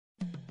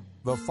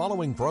The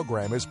following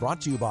program is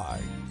brought to you by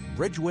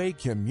Bridgeway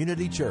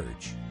Community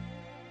Church.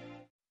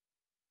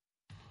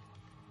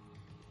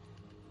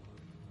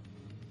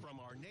 From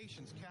our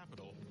nation's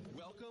capital,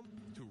 welcome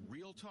to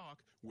Real Talk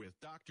with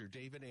Dr.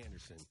 David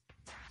Anderson.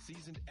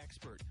 Seasoned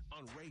expert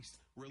on race,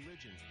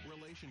 religion,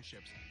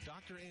 relationships,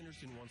 Dr.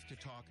 Anderson wants to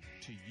talk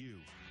to you.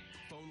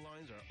 Phone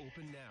lines are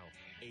open now,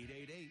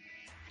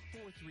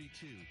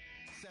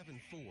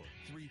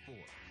 888-432-7434.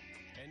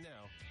 And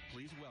now,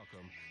 please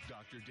welcome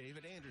Dr.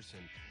 David Anderson,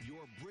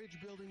 your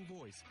bridge-building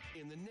voice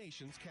in the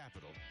nation's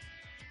capital.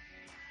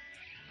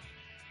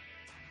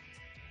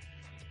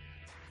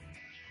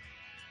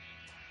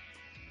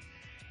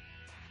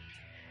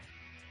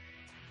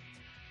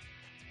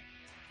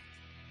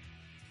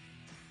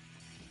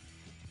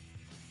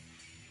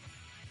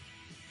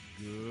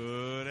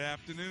 Good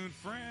afternoon,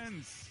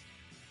 friends.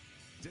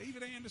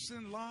 David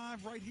Anderson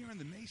live right here in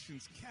the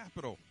nation's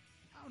capital.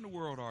 How in the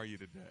world are you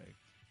today?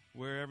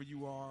 Wherever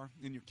you are,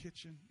 in your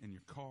kitchen, in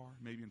your car,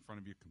 maybe in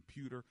front of your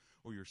computer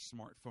or your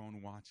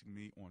smartphone watching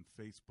me on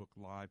Facebook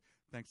Live,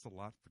 thanks a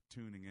lot for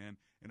tuning in.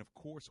 And, of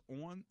course,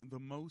 on the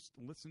most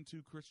listened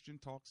to Christian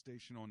talk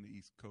station on the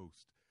East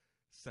Coast,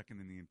 second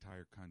in the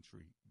entire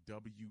country,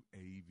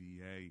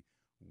 WAVA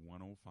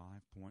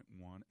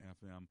 105.1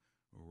 FM,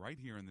 right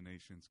here in the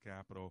nation's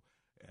capital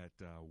at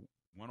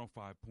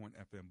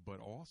 105.FM, but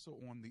also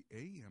on the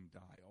AM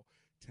dial,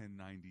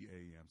 1090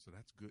 AM. So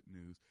that's good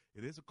news.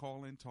 It is a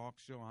call-in talk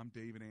show. I'm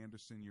David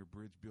Anderson, your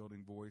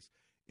bridge-building voice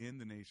in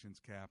the nation's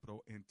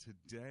capital, and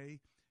today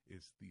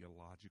is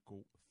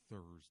Theological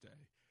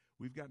Thursday.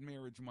 We've got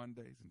Marriage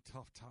Mondays and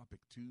Tough Topic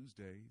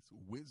Tuesdays,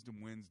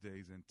 Wisdom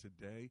Wednesdays, and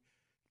today,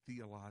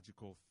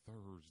 Theological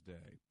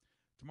Thursday.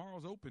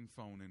 Tomorrow's open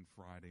phone-in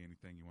Friday.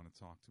 Anything you want to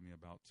talk to me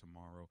about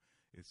tomorrow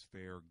is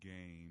fair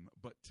game.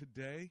 But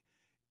today,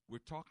 we're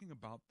talking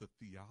about the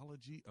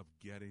theology of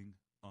getting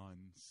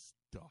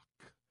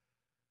unstuck.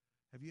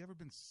 Have you ever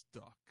been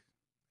stuck?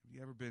 Have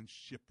you ever been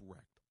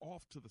shipwrecked,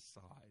 off to the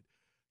side,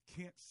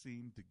 can't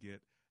seem to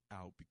get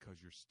out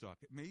because you're stuck?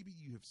 Maybe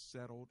you have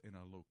settled in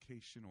a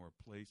location or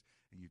a place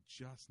and you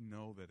just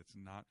know that it's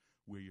not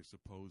where you're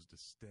supposed to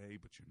stay,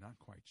 but you're not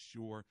quite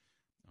sure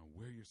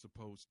where you're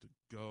supposed to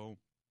go.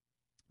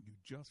 You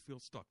just feel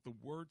stuck. The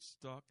word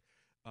stuck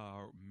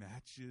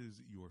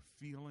matches your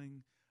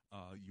feeling,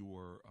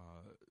 your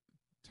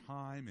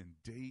time and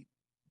date,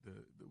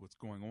 what's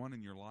going on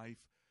in your life.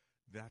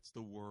 That's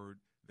the word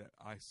that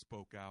I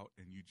spoke out,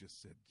 and you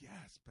just said,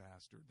 yes,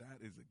 Pastor,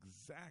 that is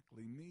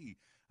exactly me.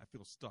 I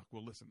feel stuck.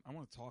 Well, listen, I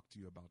want to talk to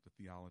you about the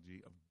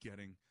theology of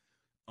getting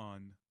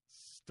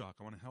unstuck.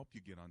 I want to help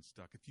you get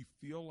unstuck. If you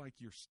feel like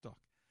you're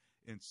stuck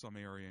in some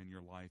area in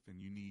your life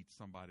and you need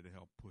somebody to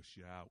help push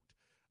you out,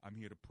 I'm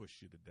here to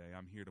push you today.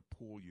 I'm here to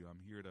pull you.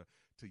 I'm here to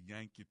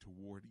yank you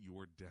toward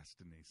your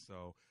destiny.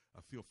 So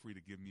feel free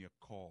to give me a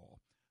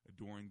call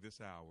during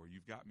this hour.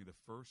 You've got me the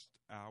first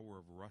hour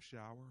of rush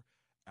hour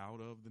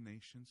out of the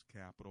nation's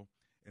capital,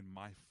 and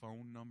my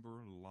phone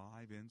number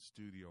live in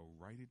studio.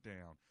 Write it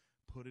down.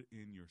 Put it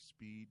in your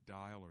speed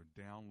dial or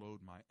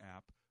download my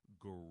app,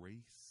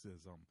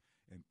 Gracism,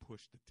 and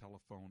push the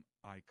telephone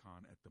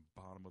icon at the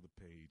bottom of the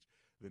page.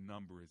 The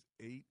number is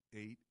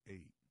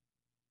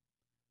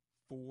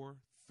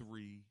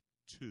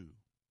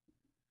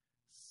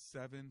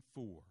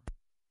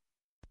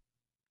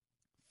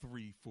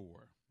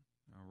 888-432-7434.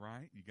 All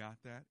right, you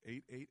got that?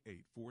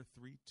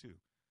 888-432-7434.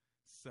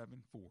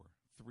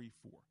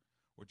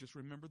 Or just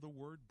remember the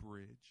word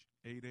bridge,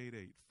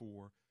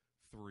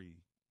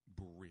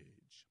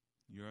 888-43-BRIDGE.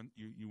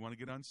 You want to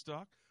get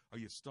unstuck? Are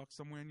you stuck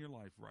somewhere in your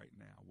life right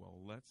now?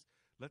 Well, let's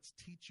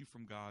teach you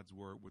from God's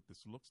word what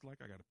this looks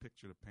like. I got a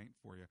picture to paint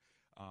for you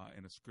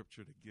and a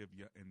scripture to give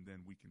you, and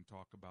then we can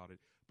talk about it.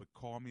 But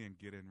call me and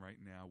get in right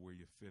now where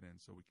you fit in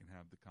so we can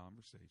have the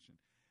conversation.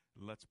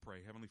 Let's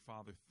pray. Heavenly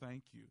Father,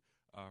 thank you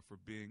for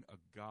being a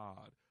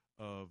God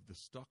of the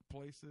stuck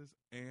places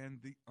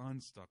and the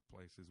unstuck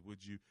places.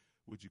 Would you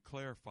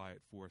clarify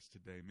it for us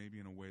today, maybe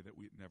in a way that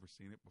we've never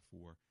seen it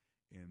before?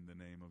 In the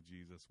name of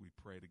Jesus, we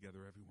pray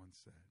together. Everyone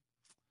said,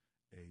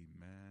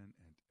 amen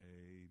and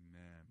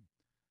amen.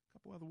 A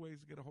couple other ways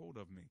to get a hold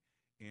of me.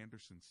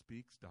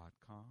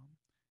 AndersonSpeaks.com,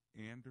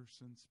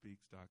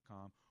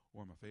 AndersonSpeaks.com,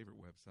 or my favorite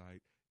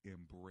website,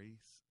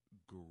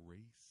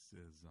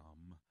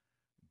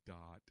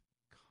 EmbraceGracism.com.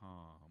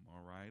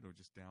 All right, or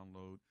just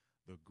download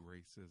the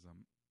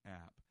Gracism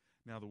app.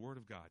 Now, the Word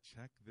of God,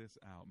 check this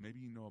out. Maybe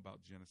you know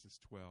about Genesis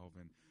 12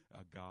 and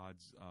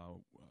God's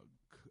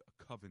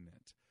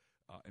covenant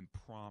and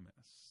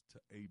promise to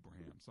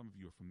Abraham. Some of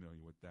you are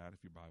familiar with that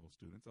if you're Bible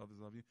students.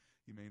 Others of you,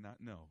 you may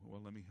not know.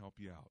 Well, let me help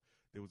you out.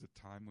 There was a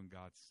time when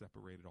God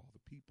separated all the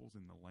peoples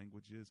and the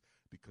languages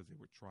because they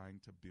were trying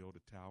to build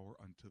a tower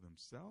unto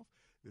themselves.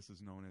 This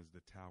is known as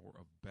the Tower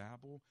of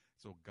Babel.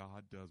 So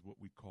God does what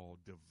we call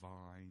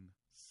divine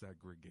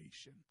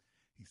segregation.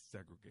 He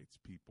segregates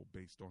people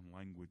based on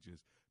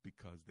languages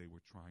because they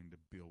were trying to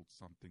build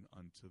something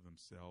unto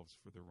themselves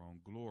for their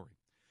own glory.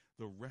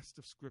 the rest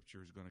of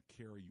Scripture is going to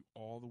carry you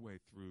all the way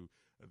through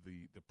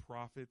the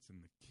prophets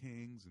and the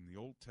kings in the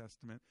Old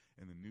Testament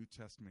and the New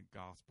Testament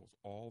Gospels,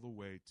 all the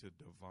way to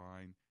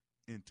divine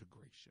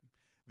integration.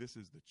 This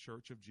is the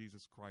Church of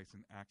Jesus Christ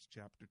in Acts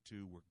chapter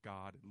 2, where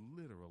God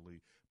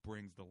literally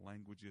brings the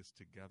languages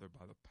together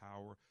by the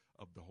power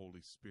of the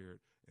Holy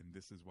Spirit. And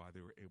this is why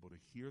they were able to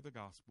hear the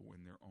gospel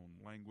in their own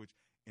language.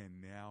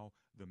 And now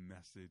the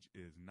message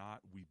is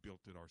not we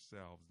built it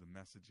ourselves. The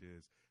message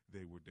is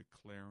they were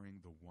declaring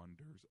the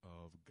wonders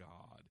of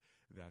God.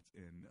 That's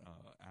in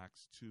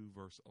Acts 2,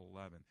 verse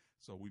 11.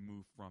 So we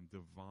move from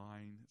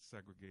divine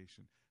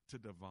segregation to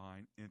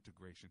divine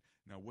integration.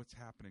 Now, what's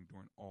happening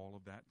during all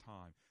of that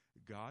time?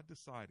 God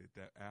decided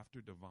that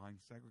after divine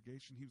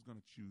segregation, he was going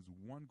to choose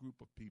one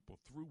group of people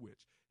through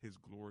which his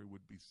glory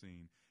would be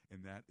seen,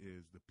 and that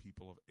is the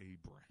people of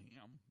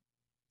Abraham.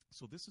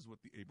 So this is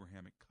what the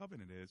Abrahamic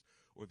covenant is,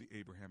 or the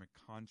Abrahamic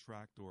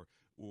contract, or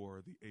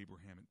the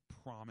Abrahamic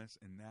promise,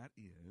 and that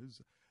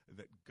is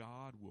that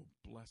God will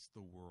bless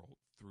the world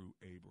through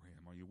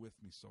Abraham. Are you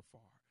with me so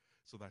far?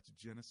 So that's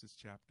Genesis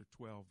chapter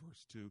 12,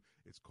 verse 2.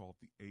 It's called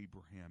the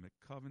Abrahamic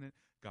covenant.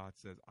 God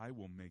says, I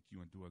will make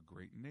you into a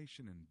great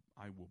nation, and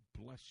I will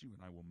bless you,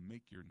 and I will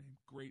make your name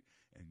great,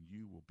 and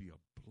you will be a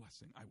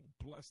blessing. I will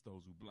bless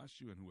those who bless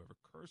you, and whoever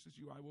curses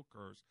you, I will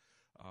curse.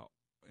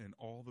 And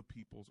all the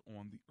peoples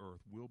on the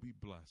earth will be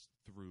blessed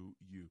through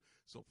you.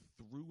 So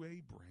through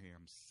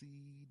Abraham's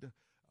seed,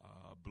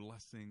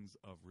 blessings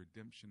of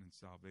redemption and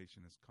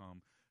salvation has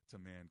come to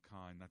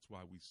mankind. That's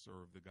why we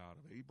serve the God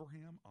of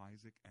Abraham,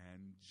 Isaac,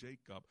 and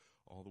Jacob,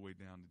 all the way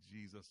down to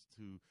Jesus,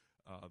 to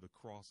the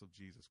cross of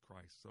Jesus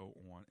Christ, so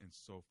on and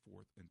so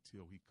forth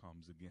until he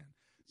comes again.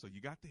 So you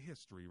got the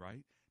history,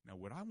 right? Now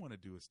what I want to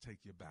do is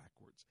take you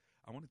backwards.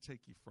 I want to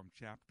take you from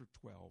chapter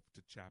 12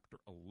 to chapter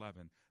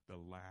 11, the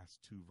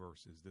last two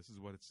verses. This is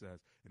what it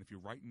says. And if you're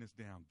writing this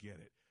down, get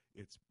it.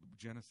 It's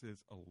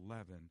Genesis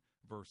 11,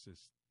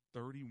 verses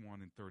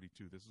 31 and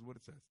 32. This is what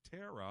it says.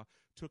 Terah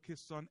took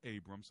his son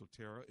Abram. So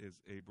Terah is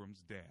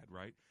Abram's dad,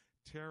 right?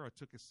 Terah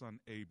took his son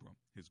Abram,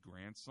 his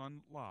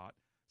grandson Lot,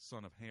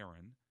 son of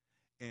Haran,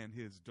 and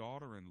his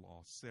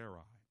daughter-in-law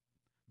Sarai,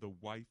 the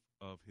wife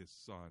of his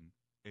son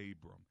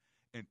Abram.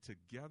 And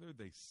together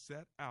they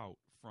set out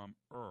from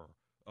Ur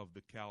of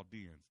the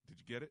Chaldeans. Did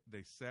you get it?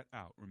 They set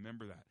out.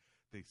 Remember that.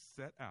 They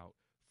set out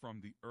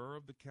from the Ur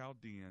of the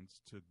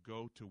Chaldeans to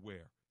go to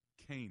where?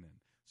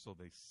 Canaan. So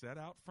they set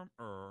out from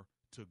Ur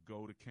to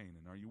go to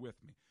Canaan. Are you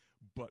with me?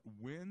 But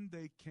when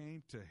they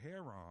came to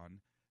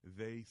Haran,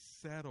 they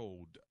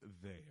settled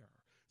there.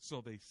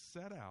 So they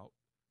set out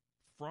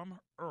from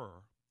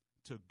Ur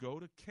to go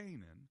to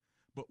Canaan,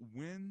 but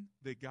when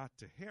they got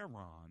to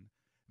Haran,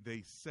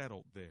 they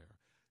settled there.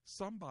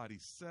 Somebody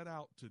set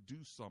out to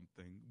do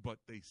something, but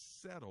they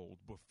settled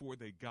before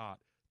they got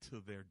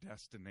to their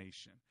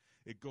destination.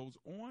 It goes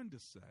on to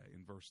say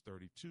in verse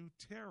 32,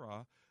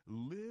 Terah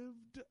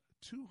lived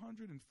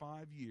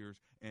 205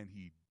 years and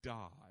he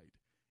died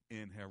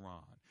in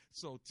Haran.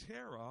 So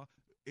Terah,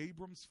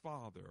 Abram's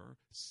father,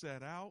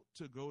 set out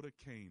to go to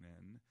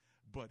Canaan,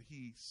 but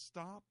he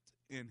stopped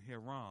in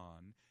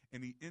Haran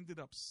and he ended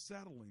up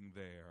settling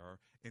there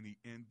and he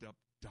ended up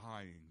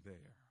dying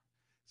there.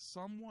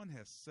 Someone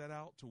has set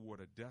out toward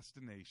a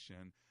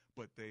destination,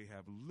 but they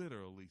have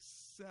literally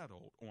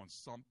settled on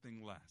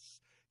something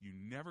less. You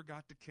never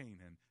got to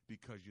Canaan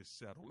because you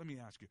settled. Let me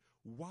ask you,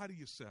 why do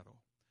you settle?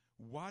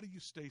 Why do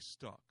you stay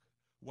stuck?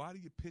 Why do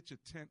you pitch a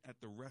tent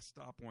at the rest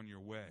stop on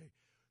your way?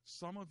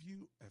 Some of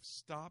you have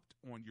stopped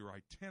on your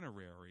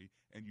itinerary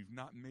and you've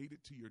not made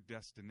it to your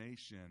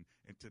destination,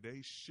 and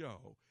today's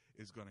show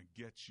is going to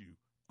get you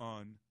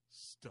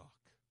unstuck.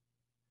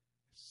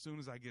 As soon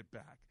as I get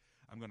back,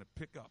 I'm going to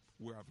pick up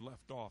where I've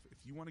left off.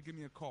 If you want to give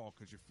me a call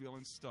because you're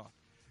feeling stuck,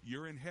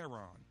 you're in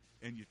Haran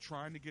and you're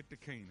trying to get to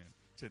Canaan,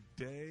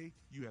 today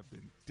you have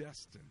been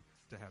destined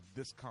to have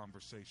this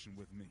conversation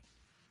with me.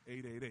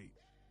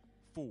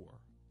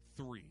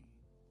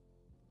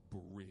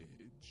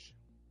 888-43-BRIDGE.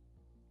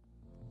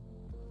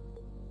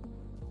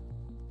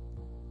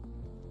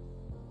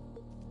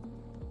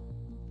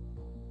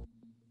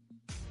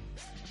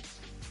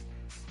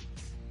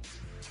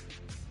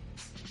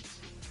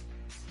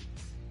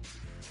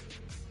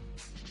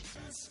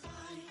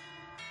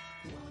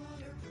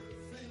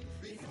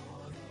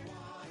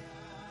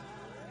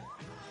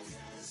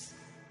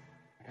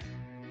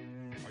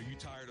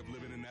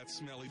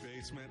 Smelly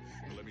basement.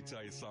 But let me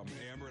tell you something.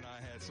 Amber and I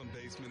had some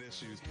basement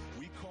issues.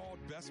 We called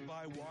Best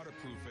Buy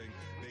Waterproofing.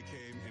 They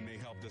came and they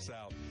helped us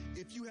out.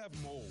 If you have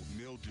mold,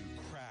 mildew,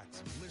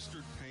 cracks,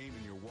 blistered paint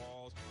in your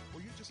walls, or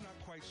you're just not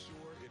quite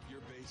sure if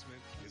your basement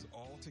is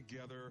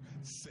altogether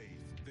safe,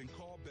 then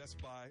call Best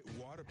Buy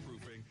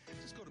Waterproofing.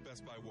 Just go to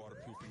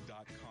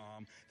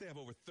bestbuywaterproofing.com. They have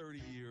over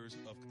 30 years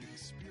of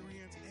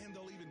experience, and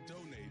they'll even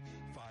donate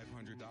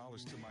 $500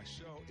 to my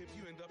show if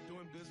you end up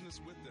doing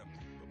business with them.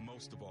 But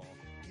most of all,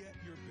 get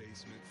your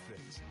basement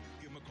fixed.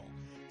 Give them a call.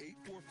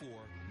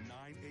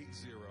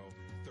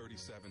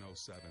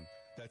 844-980-3707.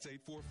 That's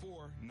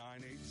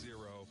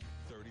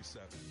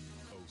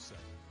 844-980-3707.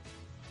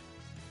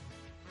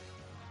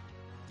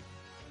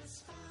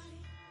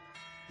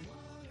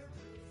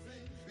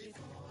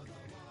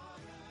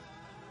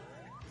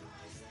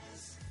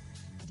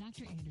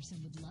 Dr. Anderson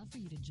would love for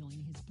you to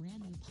join his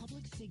brand new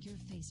public figure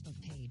Facebook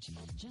page.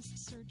 Just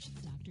search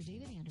Dr.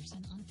 David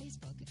Anderson on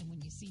Facebook, and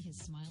when you see his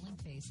smiling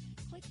face,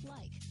 click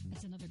like.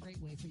 That's another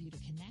great way for you to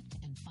connect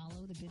and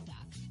follow the good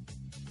doc.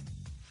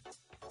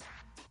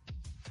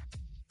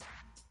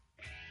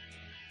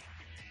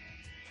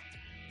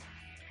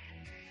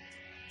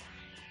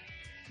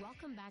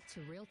 Welcome back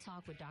to Real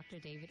Talk with Dr.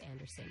 David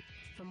Anderson.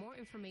 For more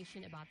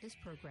information about this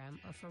program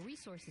or for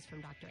resources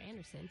from Dr.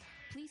 Anderson,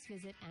 please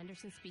visit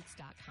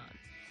andersonspeaks.com.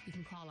 You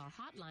can call our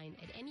hotline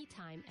at any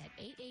time at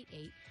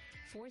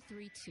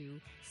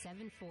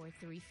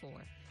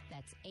 888-432-7434.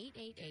 That's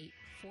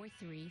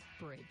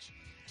 888-43-BRIDGE.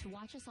 To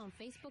watch us on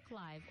Facebook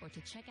Live or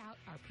to check out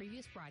our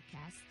previous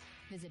broadcasts,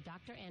 visit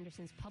Dr.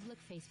 Anderson's public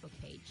Facebook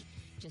page.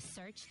 Just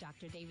search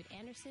Dr. David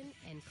Anderson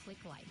and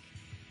click like.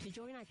 To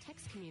join our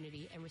text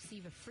community and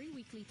receive a free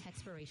weekly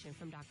textpiration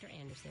from Dr.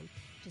 Anderson,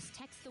 just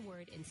text the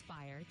word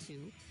INSPIRE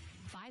to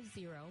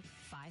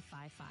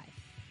 50555.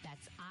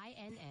 That's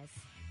INSPIRE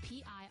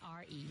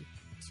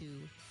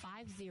to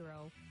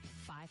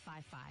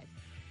 50555.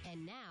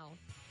 And now,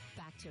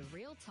 back to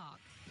Real Talk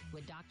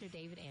with Dr.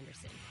 David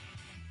Anderson.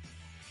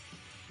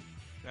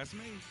 That's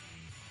me,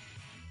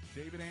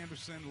 David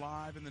Anderson,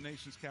 live in the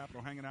nation's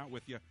capital, hanging out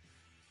with you.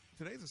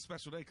 Today's a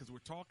special day because we're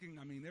talking,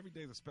 every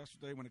day is a special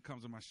day when it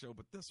comes to my show,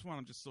 but this one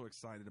I'm just so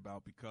excited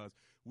about because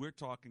we're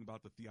talking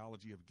about the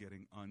theology of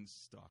getting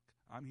unstuck.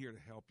 I'm here to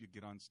help you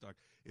get unstuck.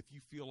 If you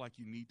feel like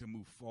you need to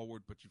move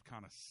forward, but you've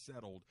kind of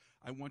settled,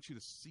 I want you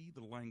to see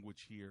the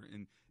language here.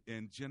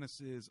 In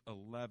Genesis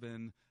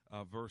 11,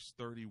 verse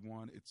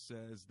 31, it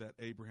says that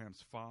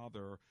Abraham's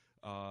father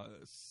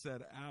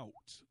set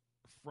out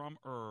from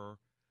Ur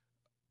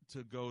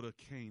to go to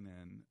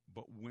Canaan,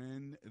 but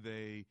when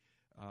they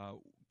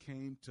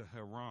came to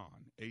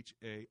Haran,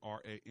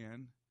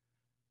 Haran,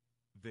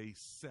 they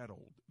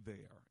settled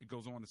there. It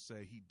goes on to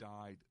say he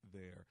died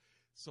there.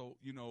 So,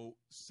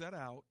 set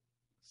out,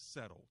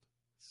 settled.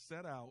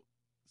 Set out,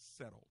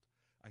 settled.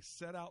 I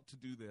set out to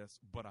do this,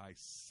 but I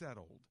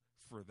settled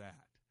for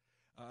that.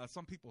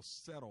 Some people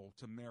settle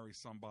to marry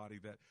somebody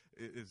that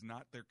is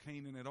not their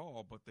Canaan at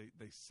all, but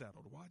they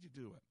settled. Why'd you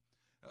do it?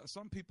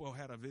 Some people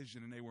had a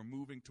vision and they were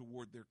moving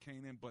toward their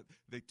Canaan, but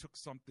they took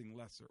something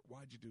lesser.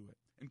 Why'd you do it?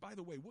 And by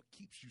the way, what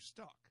keeps you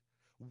stuck?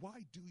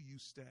 Why do you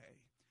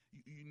stay?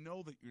 You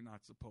know that you're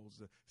not supposed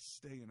to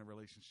stay in a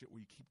relationship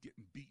where you keep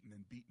getting beaten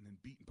and beaten and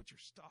beaten, but you're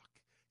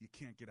stuck. You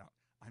can't get out.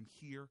 I'm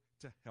here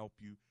to help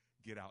you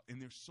get out.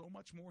 And there's so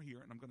much more here,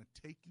 and I'm going to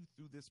take you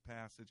through this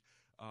passage.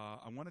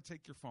 I want to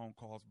take your phone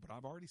calls, but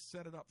I've already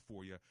set it up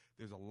for you.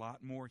 There's a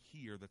lot more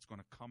here that's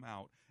going to come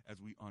out as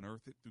we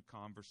unearth it through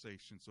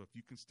conversation. So if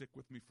you can stick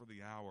with me for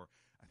the hour,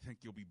 I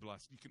think you'll be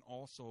blessed. You can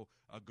also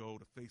go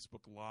to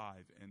Facebook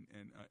Live and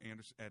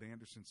at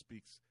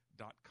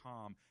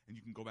andersonspeaks.com, and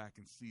you can go back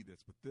and see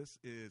this. But this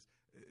is,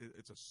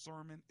 it's a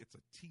sermon, it's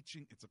a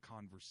teaching, it's a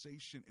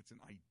conversation, it's an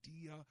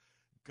idea.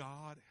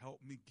 God,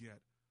 help me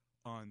get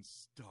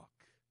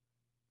unstuck.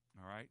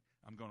 All right?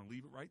 I'm going to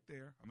leave it right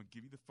there. I'm going to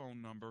give you the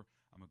phone number.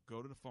 I'm going to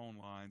go to the phone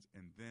lines,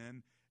 and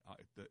then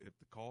if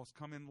the calls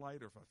come in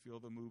light, or if I feel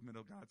the movement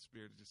of God's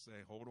Spirit to just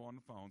say, hold on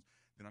the phones,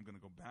 then I'm going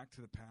to go back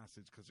to the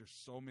passage because there's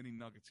so many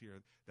nuggets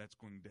here that's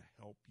going to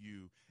help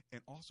you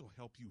and also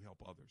help you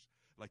help others.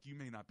 Like, you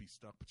may not be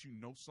stuck, but you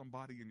know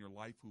somebody in your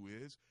life who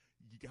is.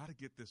 You got to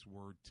get this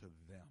word to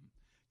them.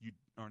 You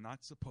are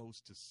not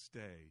supposed to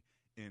stay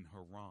in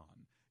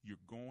Haran. You're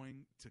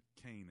going to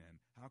Canaan.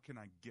 How can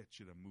I get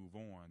you to move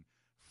on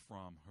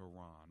from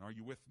Haran? Are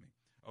you with me?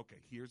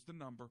 Okay, here's the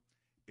number,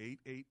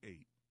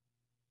 888-432-7434.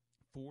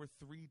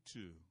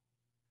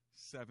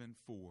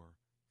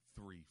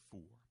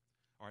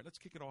 All right, let's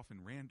kick it off in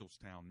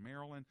Randallstown,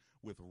 Maryland,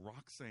 with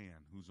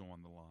Roxanne, who's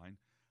on the line.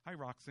 Hi,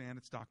 Roxanne.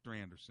 It's Dr.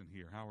 Anderson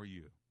here. How are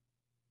you?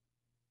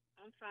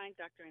 I'm fine,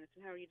 Dr.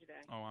 Anderson. How are you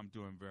today? Oh, I'm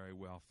doing very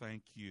well.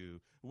 Thank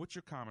you. What's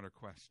your comment or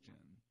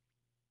question?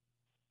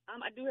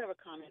 I do have a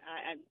comment.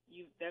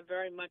 That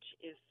very much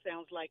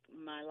sounds like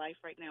my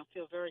life right now. I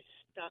feel very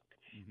stuck,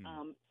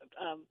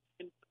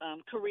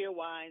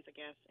 career-wise, I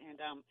guess.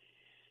 And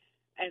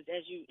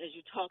as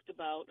you talked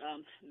about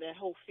that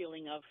whole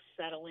feeling of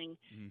settling,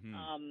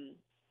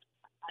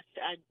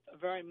 I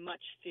very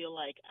much feel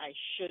like I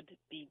should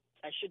be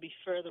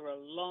further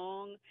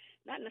along,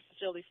 not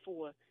necessarily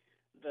for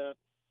the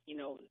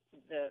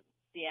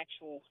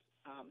actual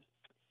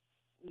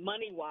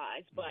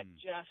money-wise, but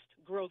just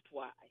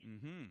growth-wise.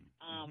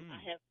 I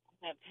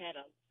have had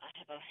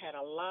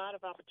a lot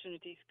of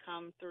opportunities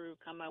come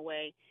my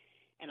way,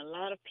 and a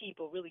lot of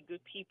people, really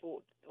good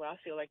people. Well, I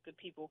feel like good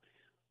people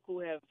who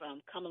have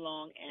come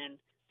along, and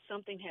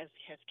something has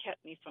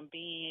kept me from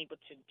being able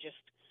to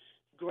just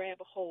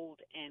grab a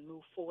hold and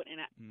move forward. And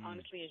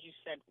honestly, as you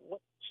said,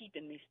 what's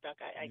keeping me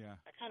stuck? I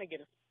kind of get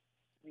a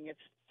feeling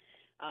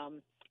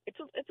it's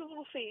a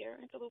little fear.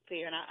 It's a little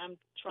fear, and I'm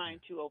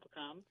trying to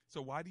overcome.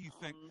 So why do you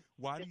think?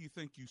 Why do you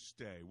think you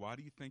stay? Why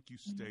do you think you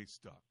stay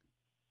stuck?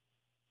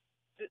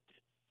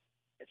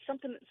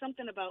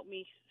 Something about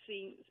me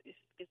seeing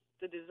is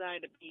the desire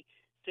to be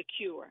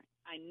secure.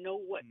 I know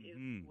what's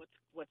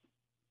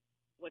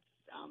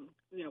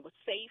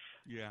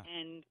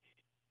And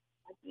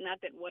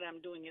not that what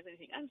I'm doing is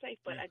anything unsafe,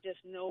 but I just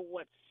know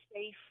what's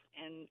safe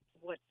and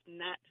what's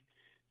not,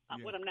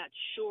 what I'm not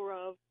sure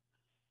of.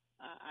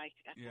 I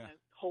kind of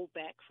hold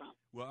back from.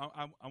 Well,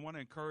 I want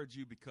to encourage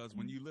you, because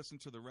when you listen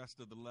to the rest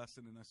of the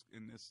lesson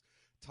in this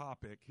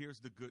topic, here's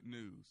the good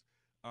news.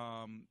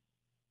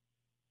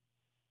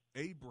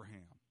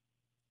 Abraham,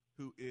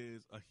 who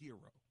is a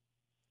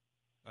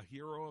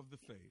hero of the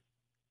faith,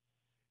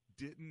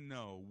 didn't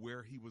know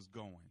where he was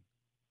going,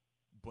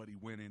 but he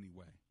went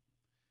anyway.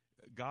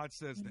 God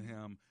says to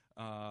him,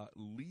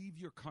 leave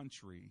your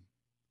country,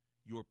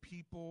 your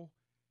people,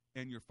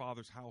 and your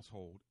father's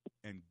household,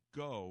 and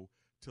go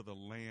to the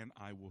land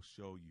I will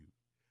show you.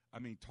 I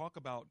mean, talk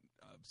about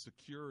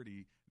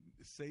security,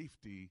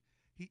 safety.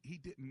 He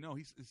didn't know.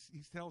 He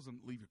tells him,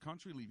 leave your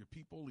country, leave your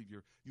people, leave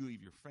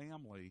your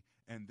family,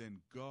 and then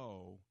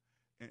go.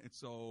 And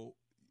so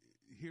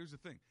here's the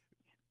thing.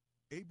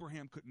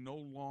 Abraham could no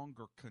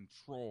longer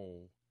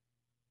control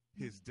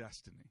his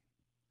destiny.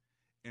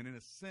 And in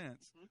a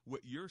sense,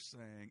 what you're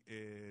saying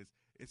is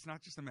it's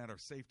not just a matter of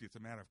safety, it's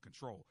a matter of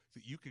control. So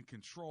you can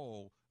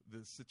control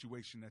the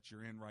situation that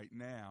you're in right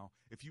now.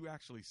 If you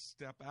actually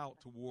step out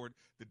toward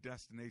the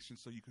destination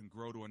so you can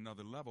grow to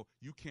another level,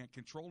 you can't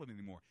control it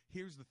anymore.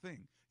 Here's the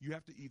thing. You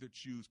have to either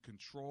choose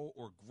control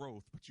or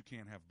growth, but you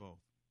can't have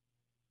both.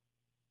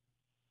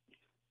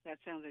 That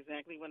sounds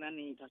exactly what I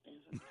need, Dr.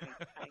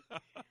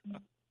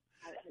 Anderson.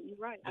 You're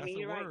right. That's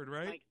you're the word,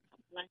 right?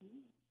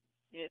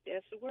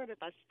 That's the word.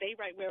 If I stay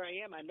right where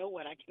I am, I know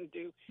what I can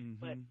do,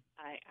 but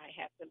I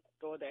have to let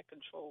go of that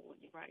control.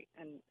 You're right,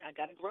 and I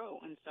got to grow,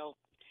 and so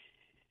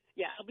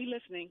I'll be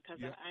listening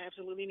because I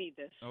absolutely need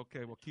this.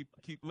 Okay, well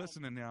keep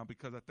listening now,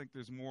 because I think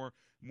there's more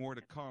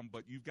to come.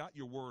 But you've got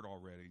your word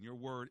already, and your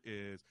word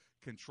is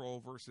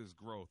control versus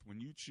growth. When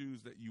you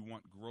choose that you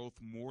want growth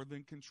more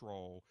than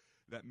control,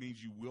 that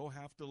means you will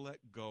have to let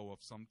go of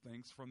some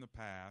things from the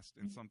past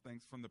and some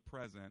things from the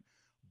present,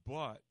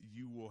 but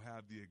you will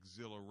have the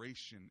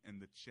exhilaration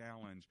and the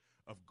challenge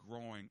of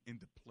growing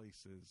into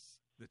places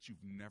that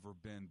you've never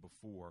been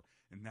before,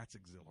 and that's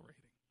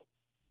exhilarating.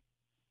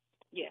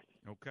 Yes.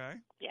 Okay?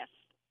 Yes.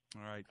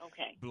 All right.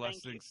 Okay.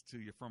 Blessings to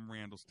you from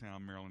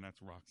Randallstown, Maryland.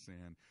 That's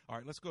Roxanne. All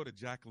right, let's go to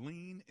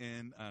Jacqueline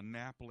in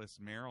Annapolis,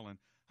 Maryland.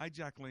 Hi,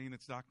 Jacqueline.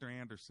 It's Dr.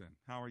 Anderson.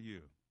 How are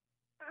you?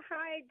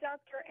 Hi,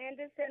 Dr.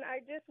 Anderson. I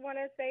just want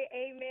to say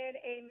amen,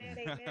 amen,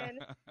 amen.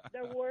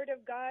 The word of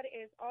God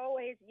is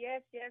always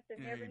yes, yes,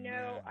 and never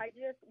no. I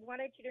just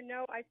wanted you to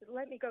know, I said,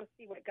 let me go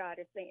see what God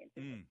is saying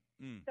to me.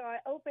 So I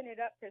opened it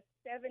up to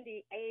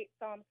 78,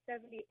 Psalm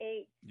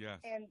 78. Yes.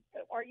 And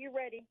are you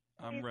ready?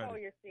 I'm Please ready.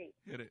 hold your seat.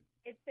 Hit it.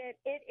 It said,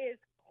 it is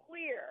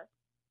clear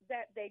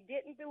that they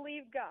didn't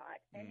believe God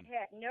and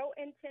had no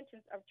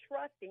intentions of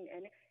trusting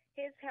in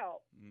his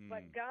help,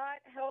 but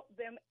God helped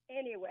them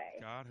anyway.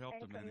 God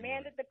helped them and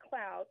commanded the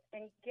clouds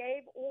and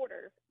gave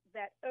orders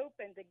that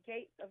opened the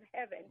gates of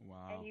heaven.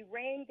 Wow. And he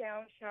rained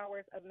down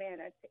showers of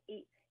manna to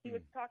eat. He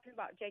was talking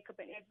about Jacob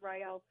and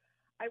Israel.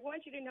 I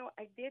want you to know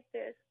I did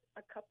this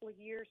a couple of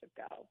years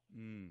ago,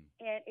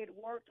 and it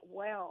worked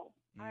well.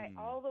 I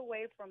all the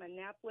way from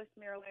Annapolis,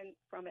 Maryland,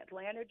 from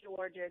Atlanta,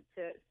 Georgia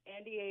to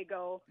San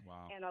Diego,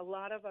 and a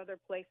lot of other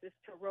places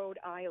to Rhode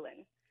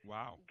Island.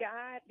 Wow.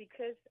 God,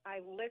 because I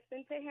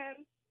listened to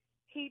him,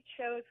 he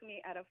chose me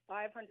out of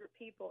 500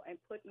 people and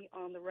put me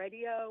on the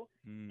radio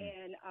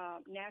in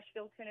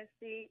Nashville,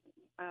 Tennessee.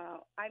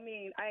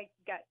 I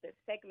got the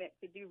segment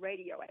to do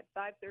radio at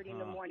 5:30 in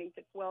the morning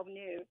to 12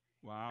 noon.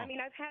 Wow.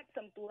 I've had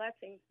some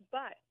blessings,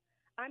 but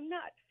I'm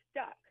not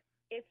stuck.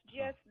 It's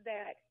just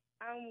that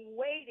I'm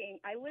waiting.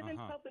 I live in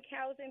public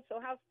housing, so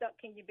how stuck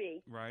can you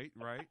be? Right.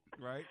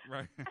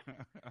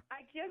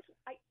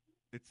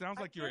 It sounds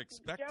like you're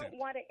expectant. I don't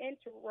want to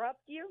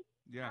interrupt you.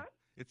 Yeah.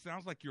 It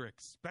sounds like you're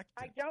expectant.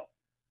 I don't.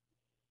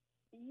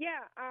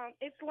 Yeah.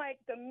 It's like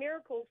the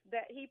miracles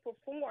that he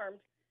performed.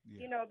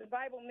 Yeah. You know, the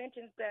Bible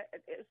mentions that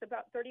it's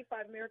about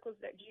 35 miracles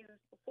that Jesus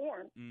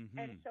performed.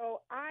 And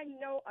so I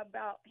know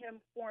about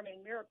him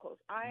performing miracles.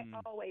 I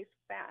always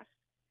fast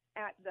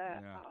at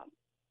the,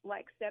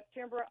 like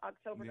September,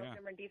 October,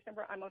 November, and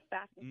December. I'm a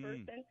fasting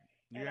person.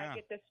 And I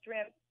get the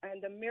strength and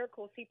the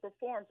miracles he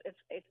performs.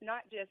 It's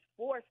not just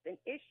force an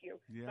issue,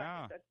 but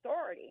it's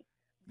authority.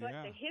 But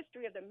the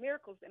history of the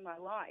miracles in my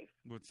life.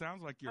 Well, it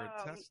sounds like you're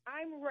a test.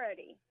 I'm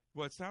ready.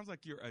 Well, it sounds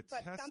like you're a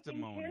but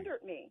testimony. Something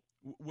hindered me.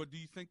 What do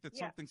you think that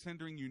something's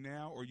hindering you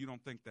now, or you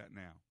don't think that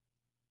now?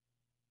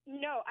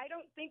 No, I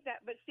don't think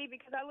that. But see,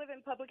 because I live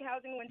in public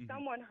housing, when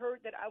someone heard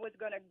that I was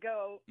going to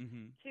go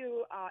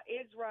to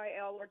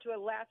Israel or to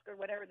Alaska or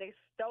whatever, they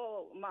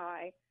stole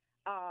my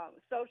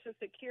Social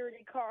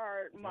Security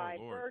card, my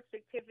birth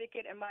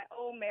certificate, and my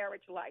old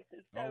marriage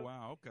license. So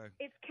wow, okay.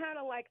 It's kind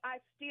of like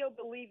I still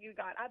believe you,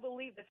 God. I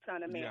believe the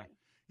Son of Man.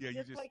 Yeah,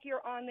 just like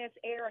you're on this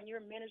air and you're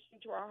ministering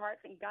to our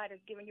hearts, and God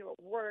has given you a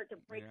word to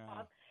break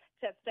off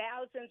to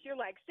thousands. You're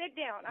like, sit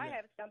down. I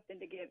have something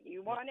to give you.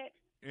 You want it?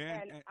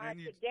 And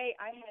today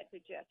I had to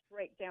just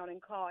break down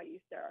and call you,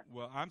 sir.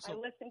 Well, I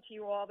listen to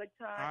you all the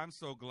time. I'm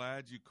so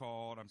glad you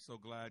called. I'm so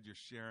glad you're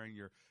sharing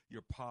your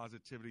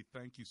positivity.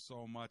 Thank you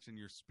so much in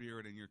your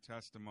spirit and your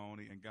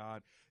testimony. And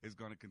God is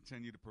going to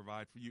continue to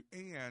provide for you.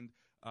 And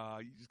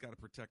you just got to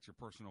protect your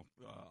personal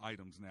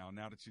items now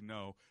that you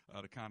know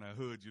the kind of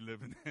hood you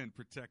live in.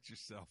 Protect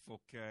yourself,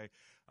 okay?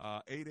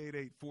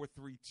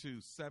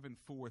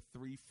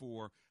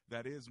 888-432-7434.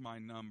 That is my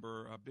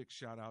number. A big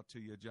shout out to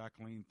you,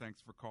 Jacqueline.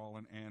 Thanks for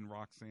calling. And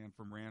Roxanne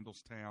from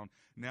Randallstown.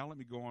 Now let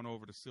me go on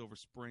over to Silver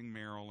Spring,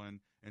 Maryland,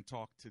 and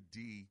talk to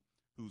Dee,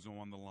 who's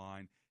on the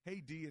line.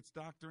 Hey, Dee, it's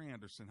Dr.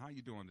 Anderson. How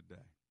you doing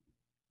today?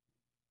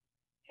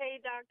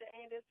 Hey, Dr.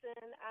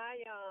 Anderson.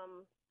 I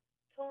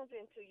tuned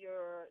into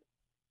your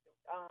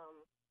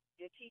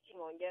teaching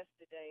on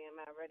yesterday, and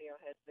my radio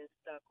has been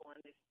stuck on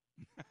this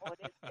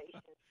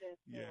station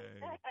since then.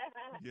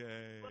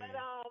 Yay. But I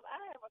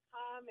have a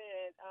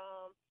comment.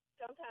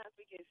 Sometimes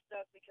we get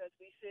stuck because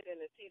we sit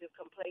in a seat of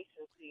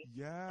complacency.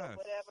 Yes.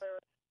 So whatever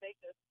makes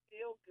us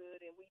feel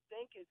good and we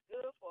think is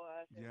good for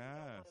us, and we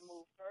don't want to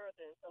move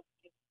further, and so we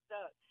get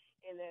stuck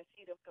in that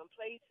seat of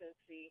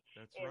complacency.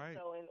 That's And right.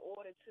 so in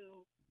order to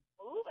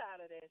move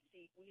out of that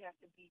seat, we have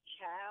to be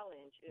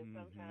challenged. And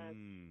sometimes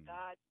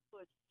God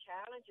puts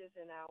challenges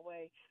in our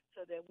way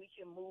so that we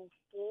can move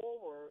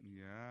forward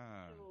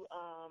to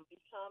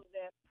become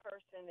that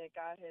person that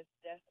God has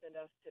destined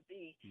us to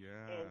be.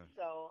 And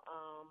so,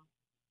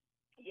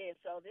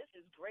 so this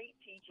is great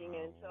teaching.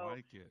 And so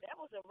that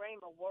was a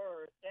rhema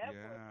word. That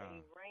was a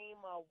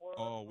rhema word.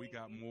 Oh, we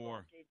got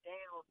more.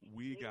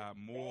 We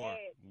got more.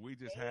 We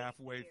just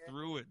halfway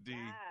through it, Dee.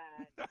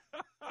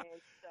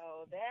 And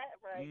so that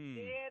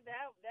there,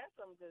 that's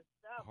some good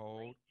stuff.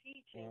 Hold great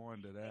teaching. on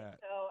to that.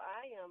 And so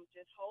I am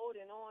just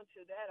holding on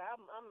to that.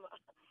 I'm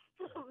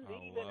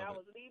leaving. I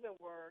was leaving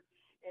work,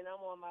 and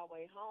I'm on my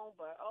way home.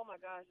 But, oh, my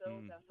gosh,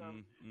 those are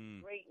some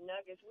great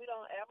nuggets. We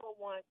don't ever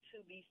want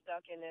to be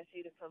stuck in that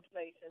seat of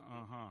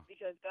complacency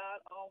because God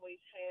always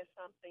has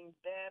something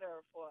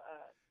better for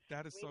us.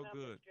 That is so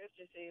good. The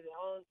scripture says,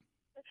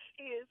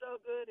 He is so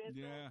good. And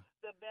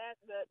so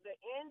the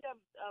end of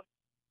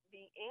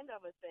the end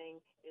of a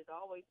thing is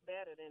always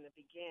better than the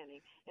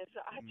beginning. And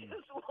so I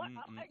just want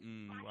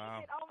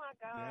wow. Oh, my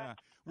God. Yeah.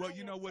 Well,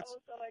 you know, what's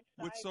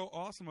so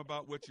awesome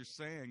about what you're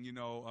saying, you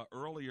know,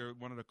 earlier,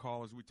 one of the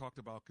callers, we talked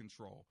about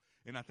control.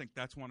 And I think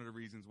that's one of the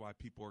reasons why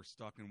people are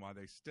stuck and why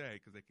they stay,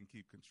 because they can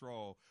keep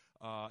control.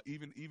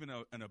 Even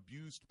an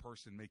abused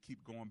person may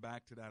keep going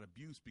back to that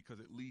abuse because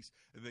at least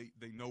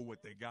they know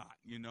what they got,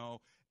 you know.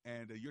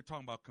 And you're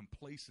talking about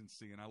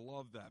complacency, and I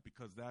love that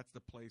because that's the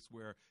place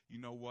where, you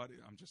know what,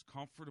 I'm just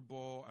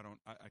comfortable.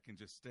 I can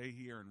just stay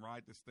here and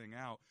ride this thing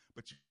out.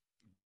 But you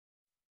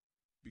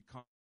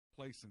become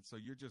complacent. So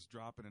you're just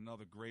dropping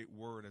another great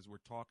word as we're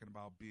talking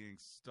about being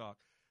stuck.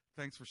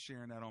 Thanks for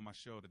sharing that on my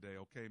show today.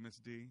 Okay, Miss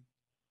D?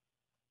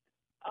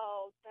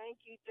 Oh,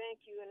 thank you.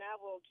 And I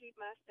will keep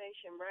my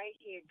station right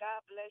here.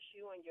 God bless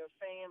you and your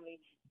family.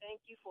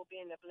 Thank you for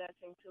being a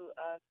blessing to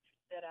us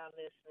that are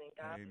listening.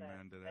 God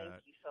Amen bless. To that.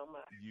 Thank you so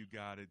much. You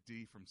got it.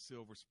 D from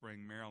Silver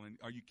Spring, Maryland.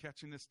 Are you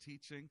catching this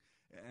teaching?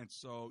 And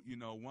so, you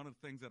know, one of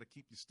the things that'll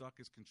keep you stuck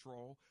is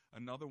control.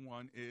 Another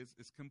one is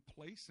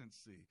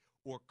complacency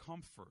or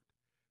comfort.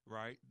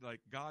 Right?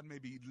 Like God may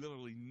be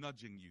literally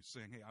nudging you,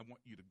 saying, hey, I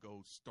want you to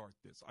go start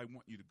this. I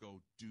want you to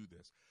go do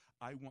this.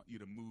 I want you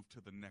to move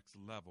to the next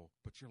level.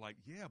 But you're like,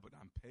 yeah, but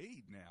I'm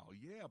paid now.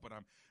 Yeah, but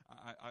I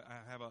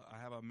have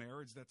a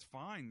marriage that's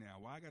fine now.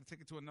 Why I got to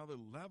take it to another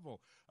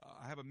level?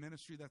 I have a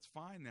ministry that's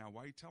fine now.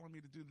 Why are you telling me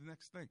to do the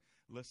next thing?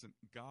 Listen,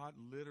 God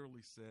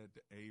literally said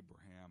to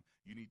Abraham,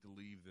 you need to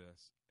leave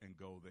this and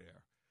go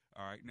there.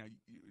 All right. Now,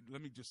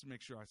 let me just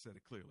make sure I said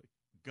it clearly.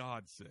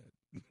 God said.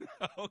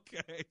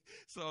 Okay.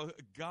 So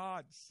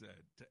God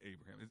said to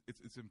Abraham.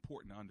 It's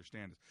important to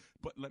understand this.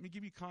 But let me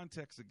give you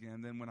context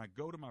again. Then when I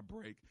go to my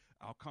break,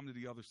 I'll come to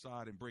the other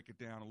side and break it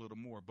down a little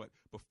more. But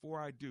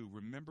before I do,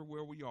 remember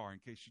where we are in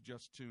case you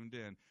just tuned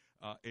in.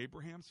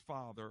 Abraham's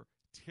father,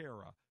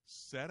 Terah,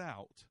 set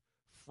out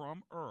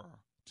from Ur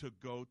to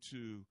go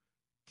to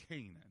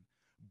Canaan.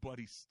 But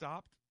he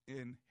stopped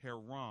in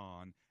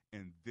Haran,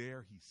 and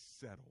there he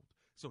settled.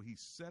 So he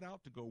set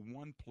out to go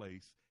one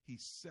place. He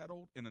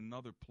settled in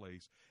another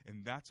place.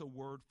 And that's a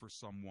word for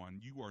someone.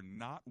 You are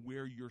not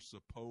where you're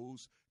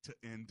supposed to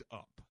end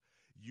up.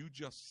 You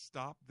just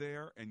stopped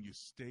there and you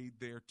stayed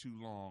there too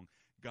long.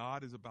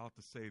 God is about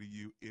to say to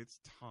you, it's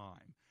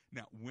time.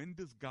 Now, when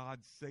does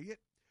God say it?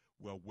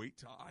 Well, wait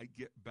till I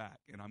get back,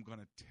 and I'm going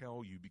to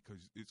tell you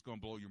because it's going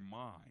to blow your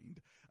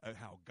mind at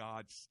how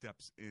God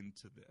steps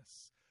into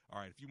this. All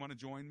right, if you want to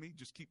join me,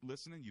 just keep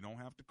listening. You don't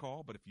have to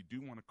call, but if you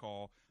do want to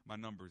call, my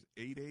number is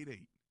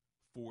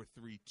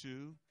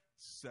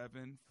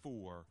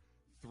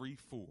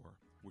 888-432-7434.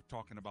 We're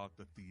talking about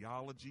the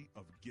theology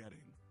of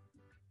getting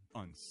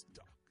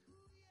unstuck.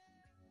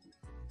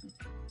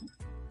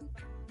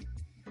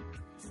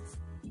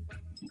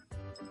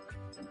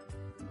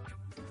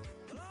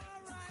 Well,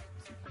 all right,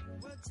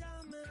 well,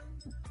 gentlemen,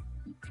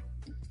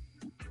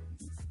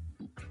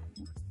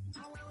 I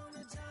want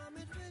to jam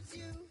it with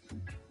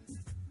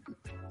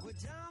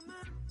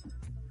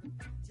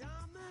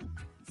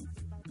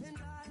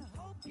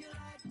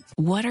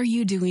What are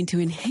you doing to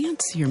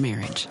enhance your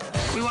marriage?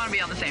 We want to be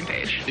on the same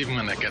page. Even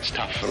when that gets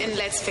tough. And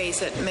let's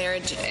face it,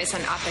 marriage is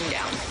an up and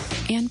down.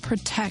 And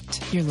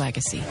protect your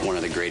legacy. One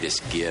of the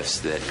greatest gifts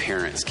that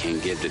parents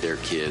can give to their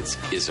kids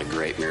is a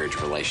great marriage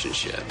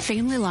relationship.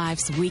 Family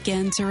Life's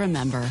Weekend to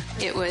Remember.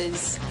 It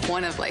was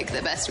one of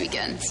the best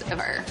weekends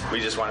ever.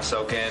 We just want to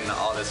soak in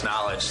all this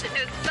knowledge. It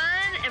was fun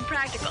and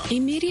practical.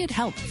 Immediate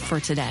help for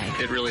today.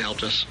 It really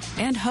helped us.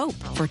 And hope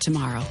for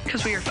tomorrow.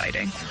 Because we were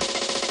fighting.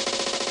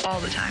 All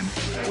the time.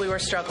 We were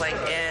struggling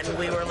and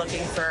we were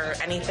looking for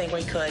anything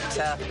we could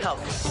to help.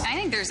 I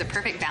think there's a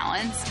perfect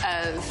balance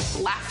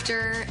of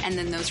laughter and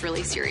then those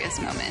really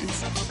serious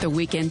moments. The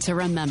Weekend to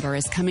Remember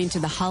is coming to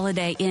the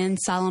Holiday Inn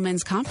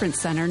Solomon's Conference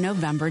Center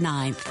November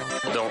 9th.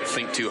 Don't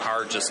think too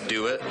hard, just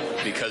do it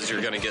because you're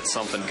going to get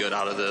something good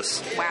out of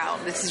this. Wow,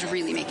 this is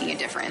really making a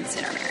difference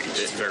in our marriage.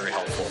 It's very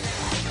helpful.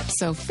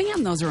 So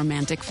fan those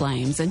romantic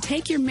flames and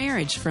take your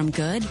marriage from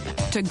good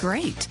to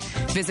great.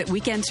 Visit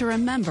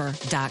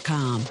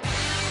weekendtoremember.com.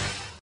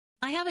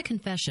 I have a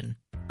confession.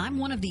 I'm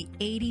one of the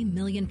 80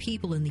 million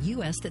people in the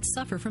U.S. that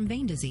suffer from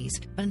vein disease.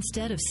 But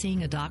instead of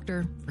seeing a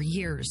doctor for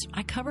years,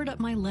 I covered up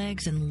my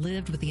legs and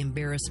lived with the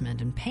embarrassment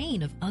and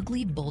pain of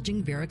ugly,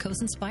 bulging varicose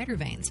and spider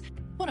veins.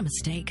 What a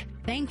mistake.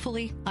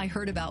 Thankfully, I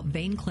heard about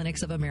Vein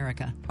Clinics of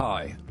America.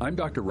 Hi, I'm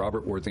Dr.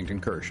 Robert Worthington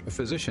Kirsch, a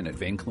physician at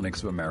Vein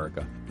Clinics of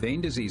America.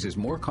 Vein disease is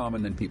more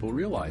common than people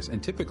realize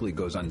and typically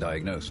goes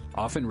undiagnosed.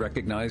 Often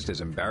recognized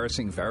as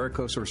embarrassing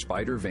varicose or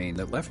spider vein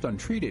that left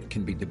untreated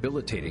can be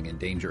debilitating and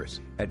dangerous.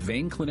 At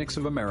Vein Clinics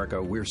of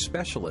America, we're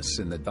specialists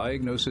in the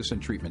diagnosis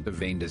and treatment of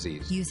vein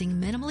disease. Using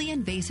minimally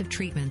invasive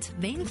treatments,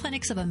 Vein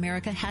Clinics of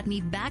America had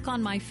me back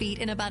on my feet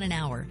in about an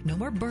hour. No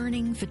more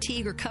burning,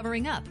 fatigue, or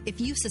covering up.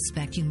 If you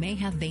suspect you may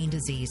have vein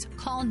disease,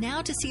 call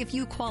now to see if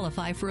you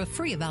qualify for a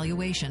free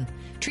evaluation.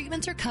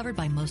 Treatments are covered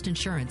by most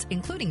insurance,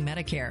 including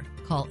Medicare.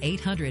 Call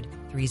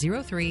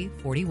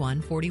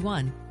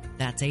 800-303-4141.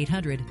 That's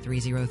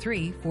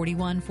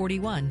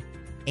 800-303-4141.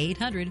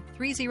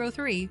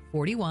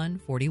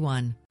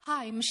 800-303-4141.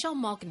 Hi, Michelle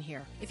Malkin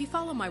here. If you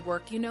follow my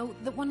work, you know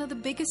that one of the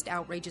biggest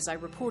outrages I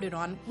reported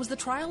on was the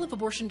trial of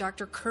abortion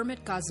doctor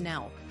Kermit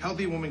Gosnell.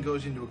 Healthy woman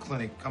goes into a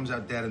clinic, comes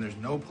out dead, and there's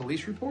no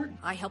police report?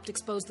 I helped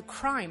expose the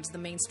crimes the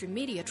mainstream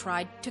media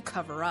tried to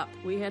cover up.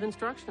 We had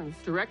instructions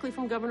directly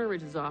from Governor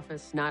Ridge's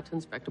office not to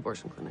inspect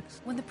abortion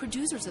clinics. When the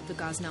producers of the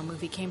Gosnell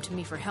movie came to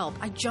me for help,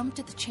 I jumped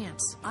at the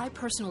chance. I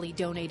personally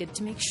donated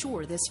to make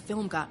sure this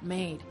film got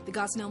made. The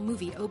Gosnell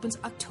movie opens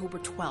October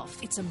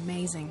 12th. It's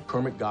amazing.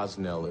 Kermit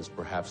Gosnell is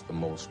perhaps the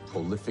most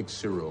prolific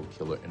serial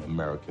killer in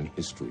American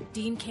history.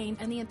 Dean Cain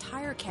and the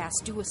entire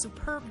cast do a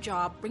superb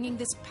job bringing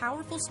this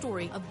powerful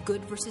story of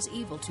good versus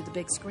evil to the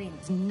big screen.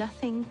 There's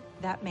nothing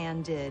that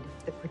man did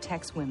that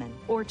protects women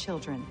or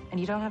children, and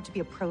you don't have to be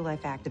a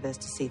pro-life activist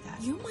to see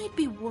that. You might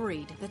be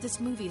worried that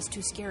this movie is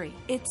too scary.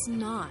 It's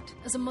not.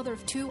 As a mother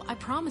of two, I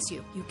promise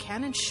you, you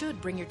can and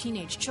should bring your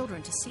teenage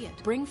children to see it.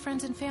 Bring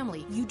friends and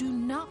family. You do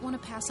not want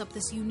to pass up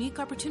this unique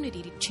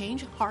opportunity to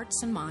change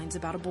hearts and minds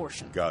about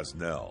abortion.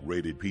 Gosnell,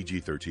 rated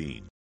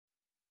PG-13.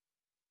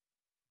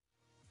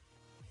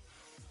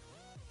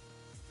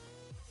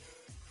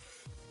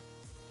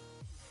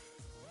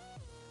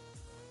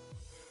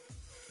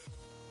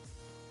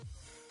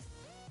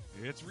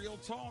 It's Real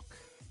Talk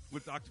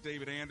with Dr.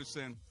 David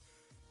Anderson.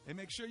 And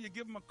make sure you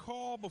give them a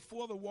call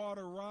before the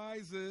water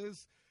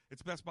rises.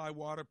 It's Best Buy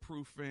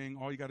Waterproofing.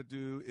 All you got to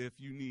do, if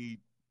you need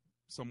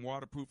some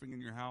waterproofing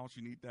in your house,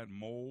 you need that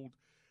mold,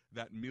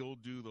 that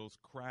mildew, those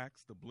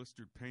cracks, the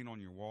blistered paint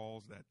on your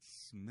walls, that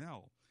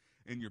smell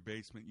in your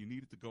basement, you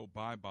need it to go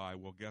bye-bye.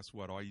 Well, guess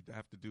what? All you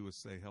have to do is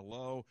say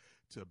hello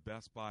to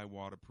Best Buy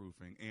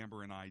Waterproofing.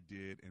 Amber and I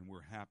did, and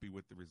we're happy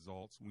with the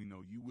results. We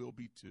know you will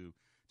be too.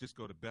 Just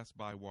go to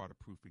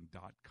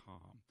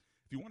bestbuywaterproofing.com.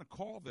 If you want to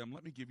call them,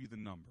 let me give you the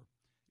number.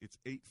 It's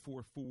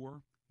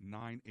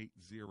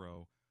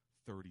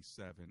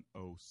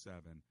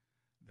 844-980-3707.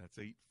 That's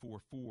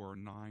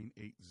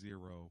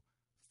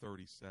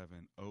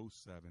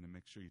 844-980-3707. And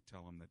make sure you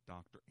tell them that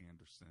Dr.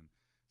 Anderson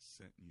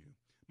sent you.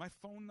 My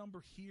phone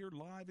number here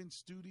live in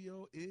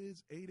studio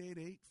is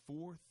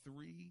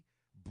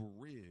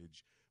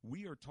 888-43-BRIDGE.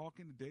 We are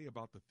talking today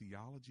about the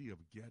theology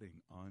of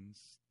getting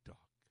unstuck.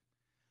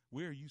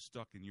 Where are you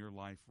stuck in your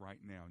life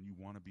right now and you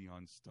want to be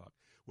unstuck?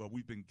 Well,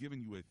 we've been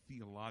giving you a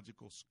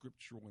theological,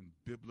 scriptural, and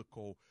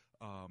biblical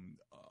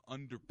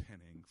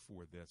underpinning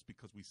for this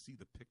because we see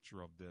the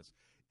picture of this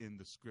in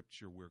the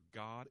scripture where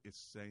God is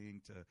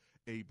saying to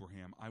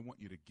Abraham, I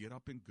want you to get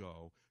up and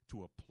go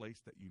to a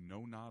place that you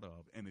know not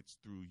of, and it's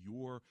through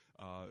your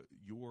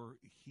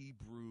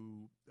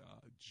Hebrew,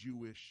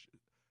 Jewish,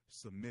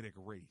 Semitic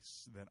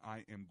race that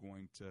I am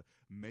going to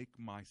make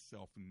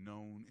myself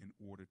known in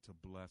order to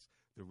bless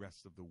the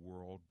rest of the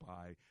world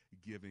by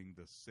giving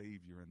the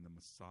Savior and the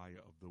Messiah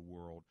of the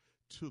world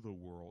to the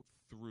world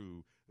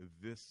through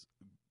this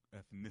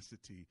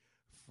ethnicity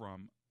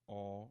from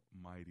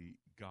Almighty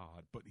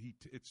God. But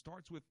it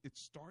starts with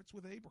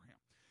Abraham.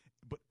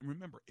 But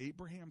remember,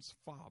 Abraham's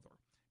father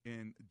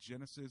in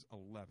Genesis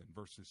 11,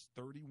 verses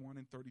 31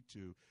 and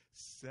 32,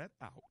 set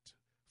out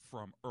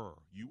from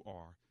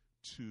U-R,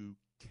 to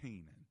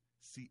Canaan,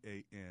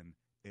 Canaan.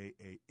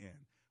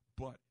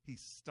 But he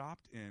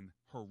stopped in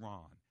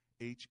Haran,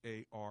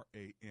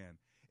 Haran,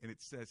 and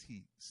it says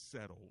he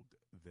settled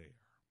there.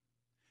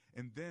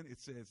 And then it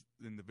says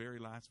in the very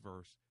last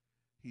verse,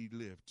 he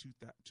lived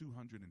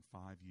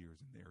 205 years,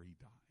 and there he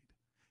died.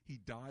 He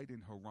died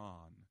in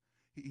Haran.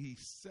 He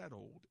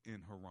settled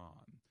in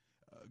Haran.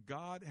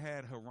 God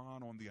had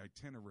Haran on the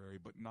itinerary,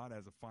 but not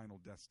as a final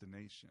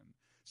destination.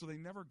 So they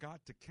never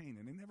got to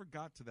Canaan. They never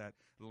got to that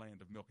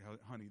land of milk and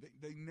honey.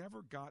 They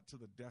never got to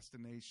the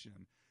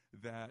destination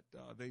that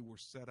they were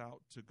set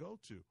out to go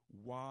to.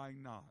 Why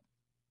not?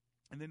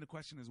 And then the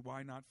question is,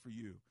 why not for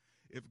you?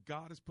 If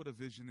God has put a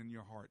vision in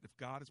your heart, if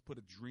God has put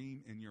a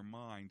dream in your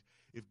mind,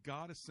 if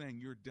God is saying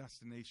your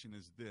destination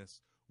is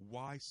this,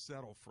 why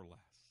settle for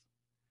less?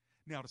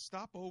 Now, to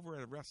stop over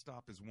at a rest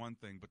stop is one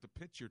thing, but to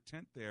pitch your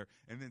tent there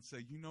and then say,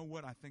 you know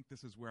what, I think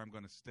this is where I'm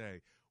going to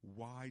stay.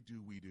 Why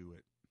do we do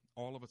it?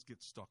 All of us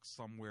get stuck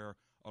somewhere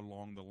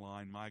along the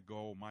line. My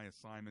goal, my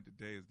assignment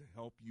today is to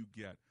help you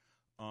get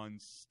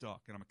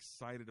unstuck. And I'm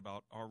excited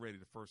about already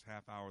the first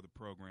half hour of the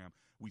program.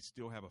 We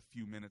still have a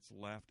few minutes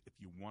left. If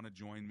you want to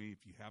join me,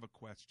 if you have a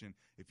question,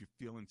 if you're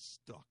feeling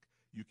stuck,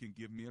 you can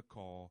give me a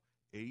call,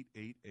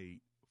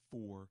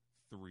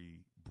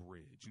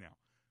 888-43-BRIDGE. Now,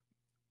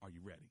 are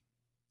you ready?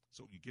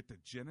 So you get to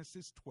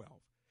Genesis 12.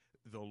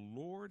 The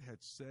Lord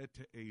had said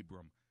to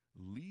Abram,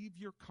 leave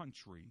your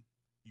country,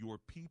 your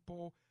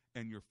people,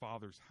 and your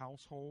father's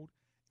household,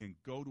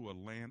 and go to a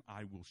land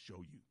I will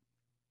show you.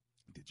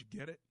 Did you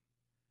get it?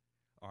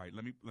 All right,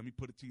 let me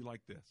put it to you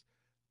like this.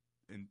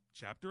 In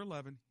chapter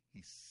 11,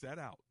 he set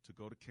out to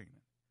go to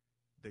Canaan.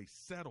 They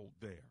settled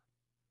there.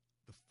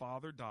 The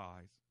father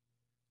dies.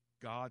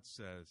 God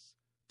says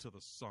to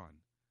the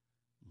son,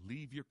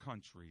 leave your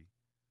country,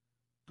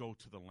 go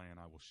to the land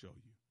I will show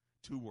you.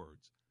 2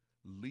 words,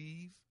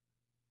 leave,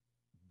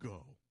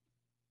 go.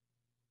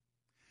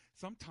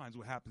 Sometimes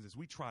what happens is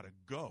we try to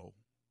go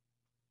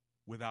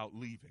without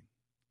leaving.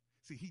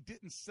 See, he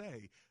didn't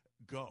say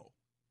go.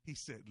 He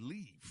said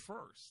leave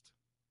first.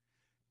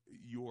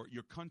 Your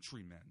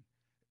countrymen,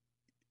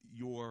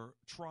 your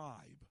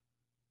tribe,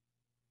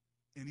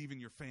 and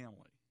even your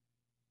family.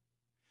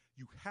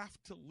 You have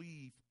to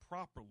leave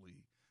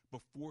properly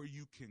before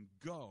you can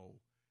go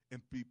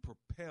and be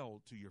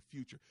propelled to your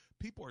future.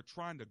 People are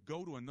trying to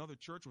go to another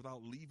church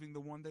without leaving the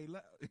one they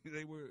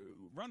were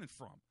running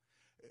from.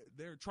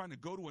 They're trying to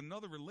go to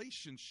another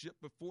relationship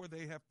before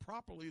they have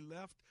properly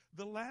left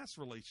the last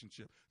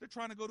relationship. They're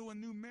trying to go to a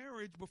new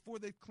marriage before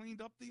they've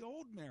cleaned up the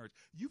old marriage.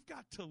 You've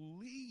got to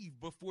leave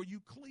before you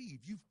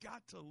cleave. You've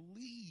got to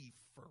leave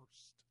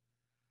first,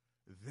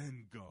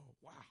 then go.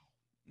 Wow.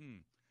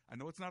 I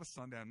know it's not a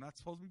Sunday. I'm not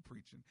supposed to be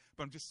preaching,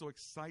 but I'm just so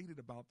excited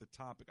about the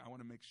topic. I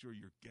want to make sure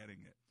you're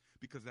getting it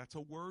because that's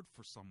a word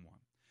for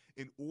someone.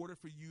 In order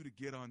for you to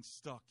get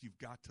unstuck, you've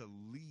got to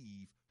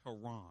leave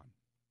Haran.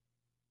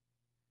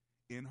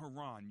 In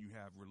Haran, you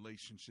have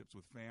relationships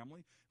with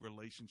family,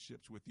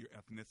 relationships with your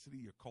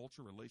ethnicity, your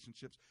culture,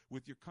 relationships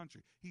with your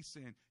country. He's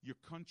saying your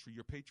country,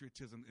 your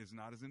patriotism is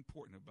not as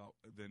important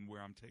than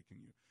where I'm taking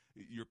you.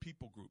 Your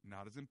people group,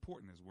 not as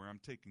important as where I'm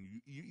taking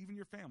you. Even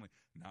your family,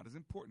 not as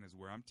important as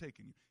where I'm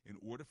taking you. In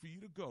order for you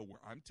to go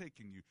where I'm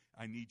taking you,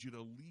 I need you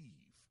to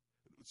leave.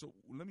 So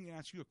let me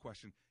ask you a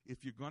question.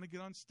 If you're going to get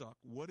unstuck,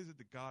 what is it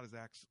that God is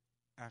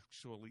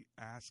actually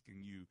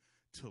asking you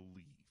to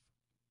leave?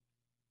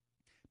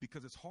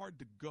 Because it's hard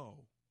to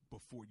go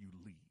before you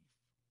leave.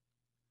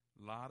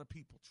 A lot of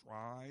people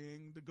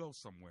trying to go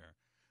somewhere,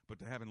 but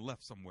they haven't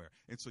left somewhere.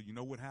 And so you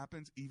know what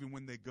happens? Even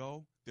when they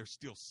go, they're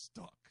still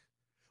stuck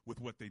with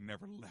what they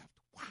never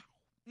left. Wow.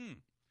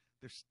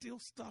 They're still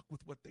stuck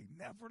with what they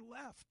never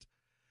left.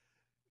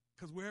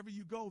 Because wherever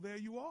you go, there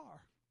you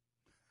are.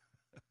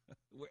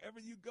 Wherever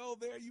you go,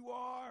 there you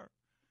are.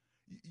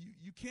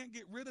 You can't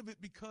get rid of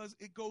it because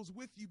it goes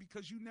with you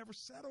because you never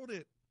settled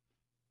it.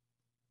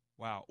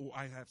 Wow. Oh,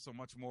 I have so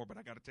much more, but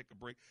I got to take a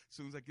break. As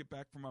soon as I get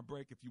back from my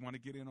break, if you want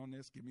to get in on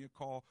this, give me a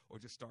call or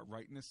just start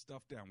writing this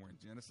stuff down. We're in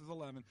Genesis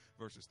 11,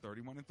 verses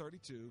 31 and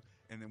 32,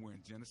 and then we're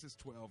in Genesis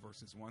 12,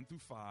 verses 1 through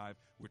 5.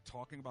 We're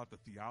talking about the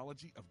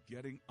theology of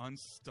getting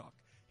unstuck.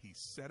 He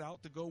set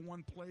out to go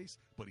one place,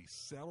 but he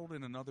settled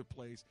in another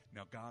place.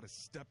 Now God is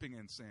stepping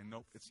in saying,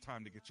 nope, it's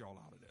time to get y'all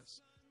out of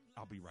this.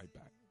 I'll be right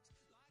back.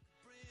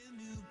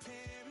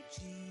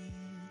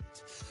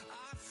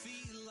 I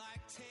feel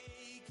like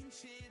taking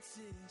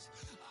chances.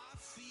 I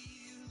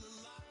feel a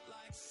lot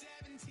like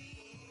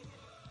 17.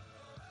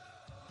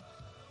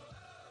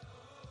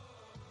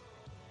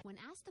 When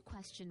asked the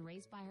question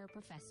raised by her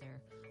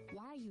professor,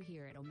 why are you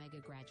here at Omega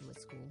Graduate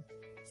School?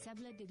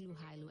 Sebla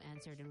Digluhailu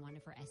answered in one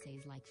of her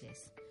essays like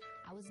this: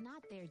 I was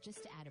not there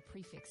just to add a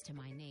prefix to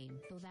my name,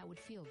 though that would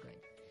feel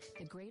good.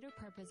 The greater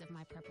purpose of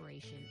my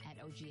preparation at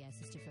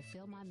OGS is to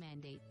fulfill my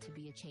mandate to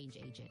be a change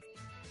agent.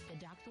 The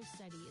doctoral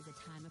study is a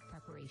time of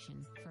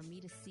preparation for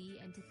me to see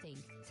and to think,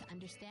 to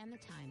understand the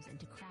times, and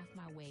to craft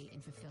my way in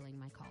fulfilling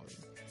my calling.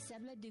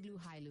 Sebla Diglu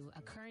Hailu,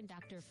 a current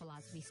Doctor of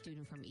Philosophy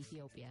student from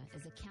Ethiopia,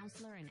 is a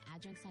counselor and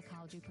adjunct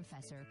psychology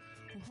professor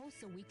who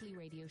hosts a weekly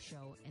radio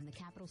show in the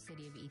capital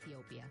city of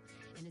Ethiopia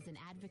and is an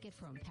advocate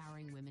for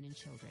empowering women and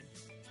children.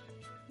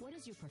 What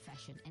is your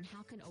profession, and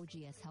how can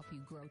OGS help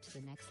you grow to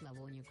the next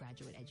level in your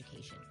graduate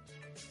education?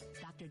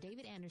 Dr.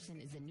 David Anderson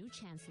is the new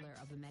chancellor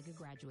of Omega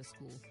Graduate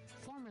School,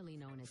 formerly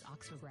known as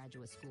Oxford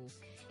Graduate School,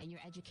 and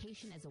your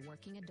education as a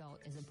working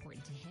adult is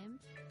important to him,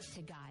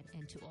 to God,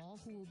 and to all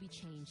who will be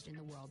changed in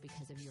the world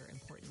because of your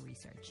important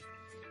research.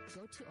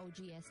 Go to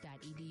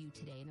ogs.edu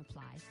today and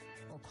apply,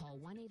 or call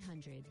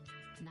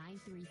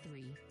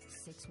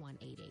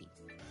 1-800-933-6188.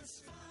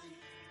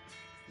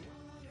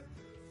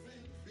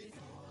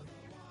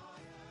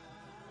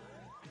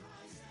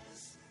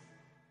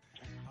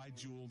 Hi,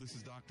 Jewel. This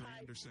is Dr.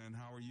 Anderson.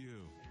 How are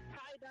you?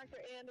 Hi,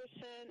 Dr.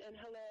 Anderson, and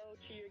hello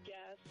to your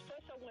guests.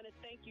 First, I want to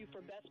thank you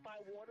for Best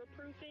Buy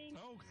waterproofing.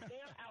 Oh,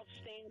 they're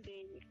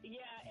outstanding.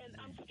 Yeah, and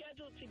I'm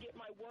scheduled to get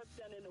my work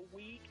done in a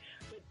week,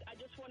 but I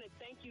just want to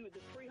thank you.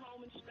 The free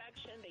home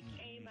inspection, they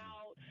came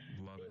out.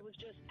 Love it. It was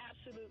just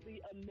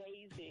absolutely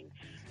amazing.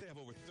 They have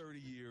over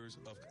 30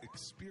 years of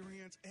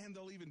experience, and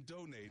they'll even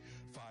donate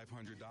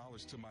 $500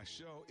 to my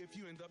show if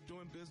you end up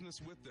doing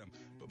business with them.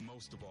 But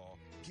most of all,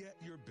 get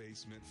your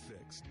basement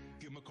fixed.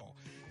 Give them a call,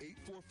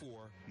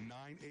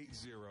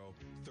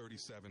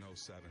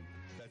 844-980-3707.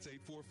 That's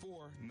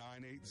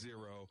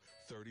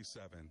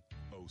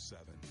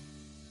 844-980-3707.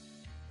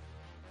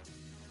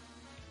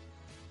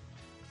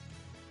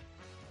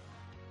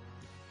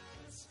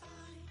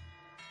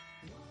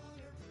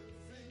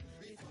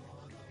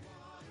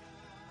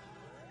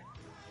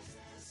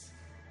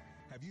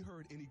 Have you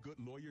heard any good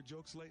lawyer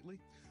jokes lately?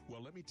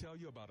 Well, let me tell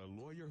you about a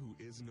lawyer who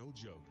is no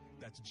joke.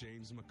 That's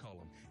James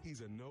McCullum.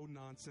 He's a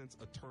no-nonsense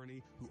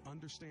attorney who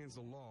understands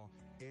the law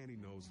and he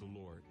knows the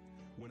Lord.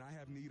 When I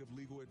have need of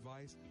legal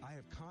advice, I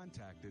have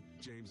contacted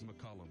James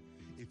McCullum.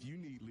 If you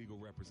need legal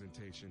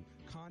representation,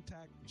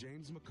 contact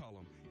James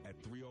McCullum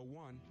at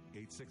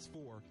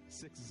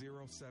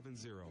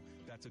 301-864-6070.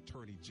 That's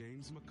attorney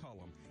James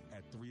McCullum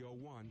at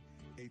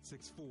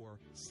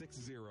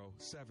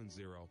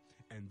 301-864-6070.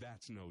 And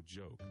that's no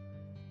joke.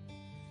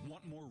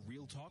 Want more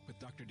Real Talk with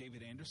Dr.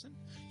 David Anderson?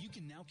 You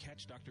can now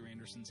catch Dr.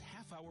 Anderson's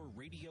half-hour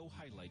radio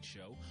highlight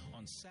show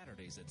on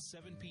Saturdays at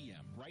 7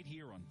 p.m. right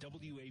here on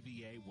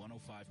WAVA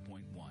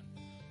 105.1.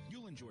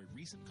 You'll enjoy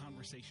recent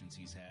conversations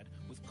he's had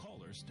with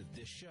callers to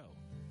this show.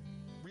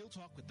 Real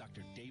Talk with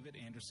Dr. David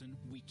Anderson,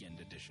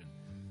 Weekend Edition.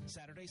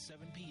 Saturday,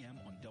 7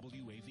 p.m. on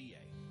WAVA.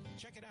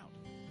 Check it out.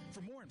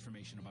 For more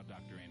information about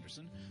Dr.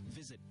 Anderson,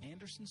 visit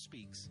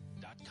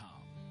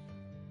andersonspeaks.com.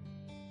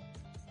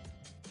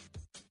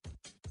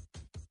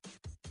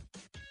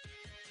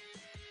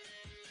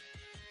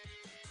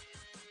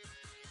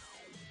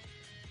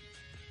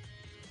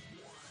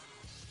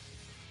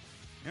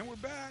 And we're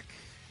back.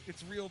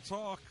 It's Real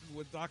Talk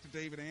with Dr.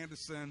 David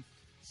Anderson.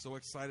 So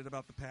excited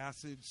about the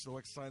passage, so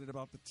excited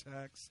about the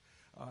text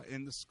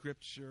in the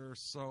scripture.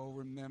 So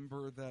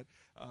remember that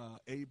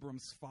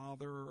Abram's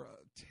father,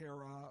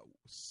 Terah,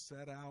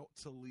 set out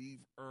to leave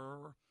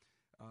Ur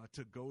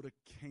to go to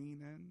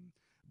Canaan,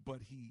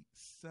 but he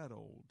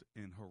settled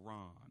in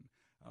Haran.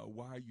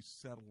 Why are you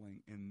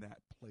settling in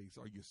that place?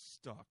 Are you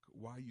stuck?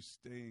 Why are you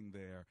staying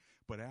there?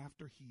 But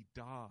after he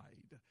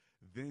died,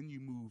 then you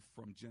move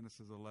from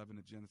Genesis 11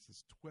 to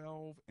Genesis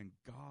 12, and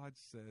God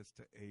says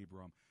to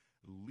Abram,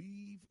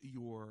 leave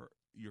your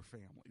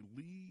family,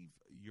 leave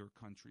your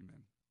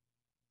countrymen,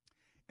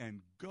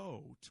 and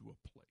go to a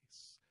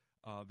place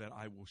that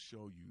I will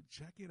show you.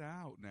 Check it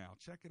out now.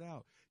 Check it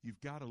out. You've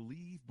got to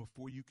leave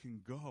before you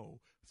can go.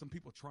 Some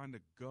people are trying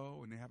to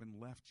go, and they haven't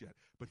left yet.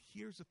 But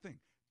here's the thing.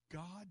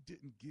 God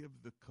didn't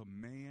give the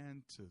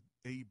command to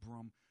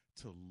Abram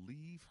to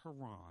leave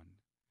Haran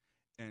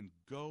and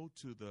go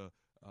to the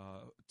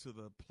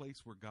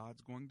place where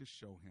God's going to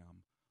show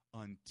him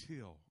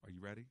until, are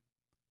you ready?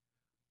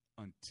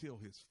 Until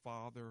his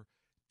father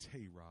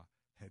Terah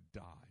had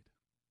died.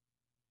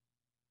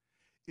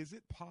 Is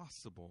it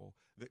possible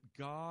that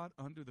God,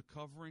 under the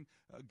covering,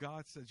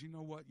 God says, you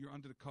know what, you're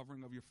under the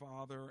covering of your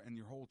father and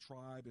your whole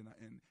tribe, and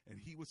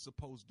he was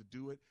supposed to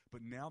do it,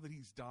 but now that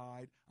he's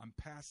died, I'm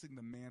passing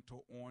the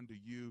mantle on to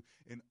you.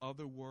 In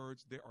other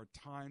words, there are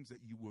times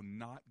that you will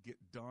not get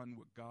done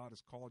what God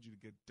has called you to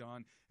get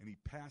done, and he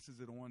passes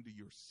it on to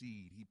your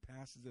seed. He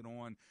passes it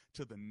on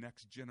to the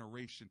next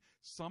generation.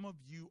 Some of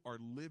you are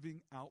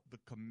living out the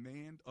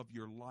command of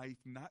your life,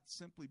 not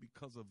simply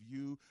because of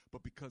you,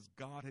 but because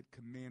God had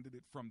commanded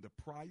it from the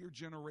prior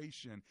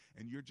generation,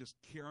 and you're just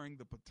carrying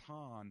the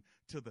baton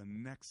to the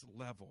next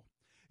level.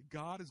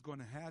 God is going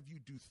to have you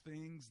do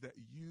things that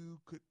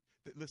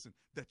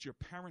that your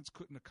parents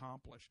couldn't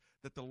accomplish,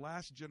 that the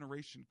last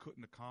generation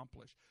couldn't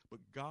accomplish. But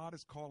God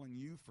is calling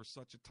you for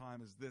such a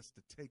time as this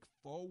to take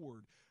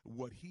forward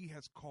what he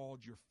has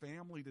called your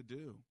family to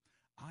do.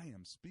 I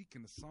am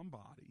speaking to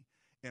somebody,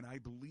 and I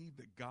believe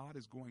that God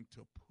is going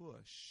to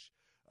push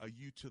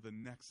you to the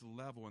next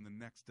level and the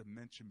next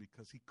dimension,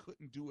 because he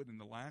couldn't do it in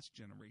the last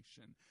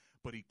generation,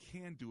 but he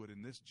can do it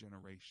in this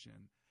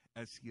generation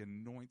as he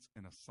anoints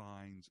and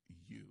assigns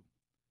you.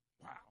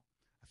 Wow.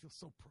 I feel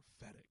so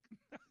prophetic.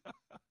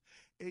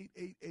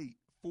 888-432-7434.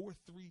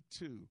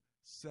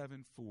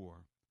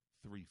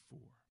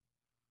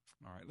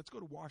 All right, let's go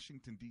to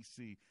Washington,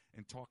 D.C.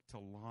 and talk to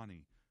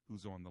Lonnie,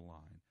 who's on the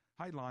line.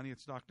 Hi, Lonnie.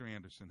 It's Dr.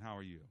 Anderson. How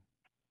are you?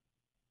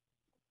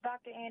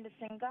 Dr.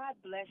 Anderson, God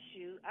bless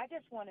you. I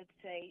just wanted to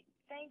say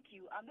thank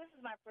you. This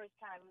is my first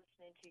time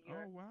listening to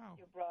your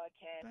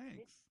broadcast.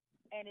 Thanks.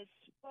 And it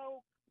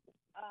spoke,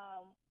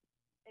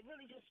 it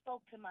really just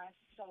spoke to my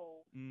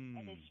soul,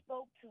 and it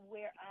spoke to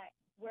where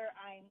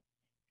I'm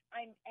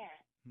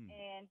at,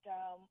 and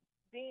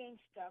being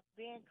stuck,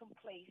 being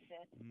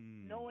complacent,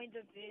 knowing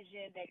the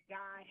vision that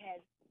God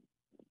has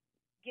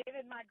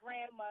given my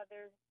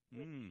grandmother,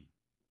 which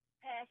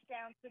passed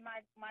down to my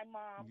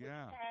mom, which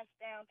passed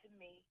down to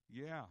me.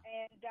 Yeah.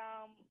 And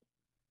I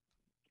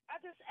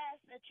just ask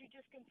that you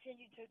just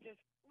continue to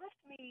just lift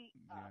me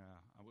up,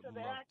 I would so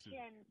that love I to.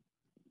 can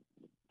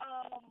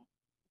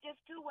just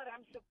do what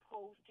I'm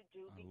supposed to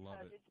do,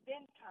 because it's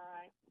been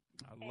time.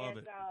 I love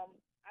it.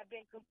 I've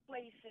been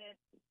complacent.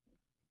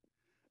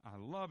 I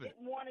love it.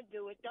 Didn't want to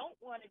do it, don't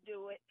want to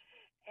do it.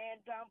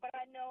 And but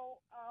I know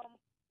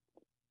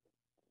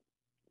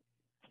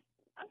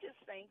I'm just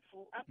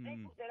thankful. I'm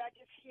thankful that I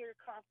just hear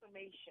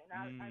confirmation.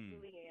 I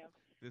really am.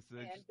 This is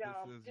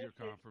your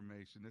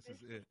confirmation. This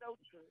is it. So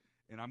true.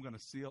 And I'm going to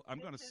seal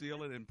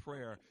it in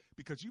prayer,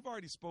 because you've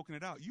already spoken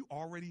it out. You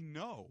already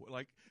know.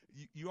 Like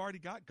you already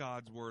got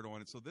God's word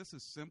on it. So this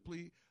is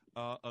simply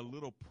a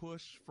little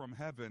push from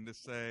heaven to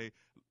say,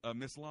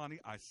 Miss Lonnie,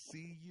 I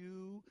see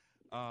you.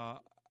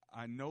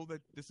 I know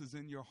that this is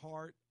in your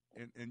heart,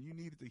 and you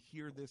needed to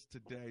hear this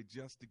today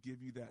just to give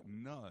you that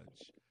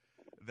nudge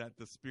that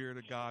the Spirit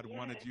of God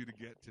wanted you to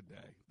get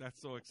today.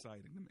 That's so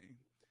exciting to me.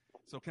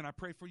 So can I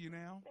pray for you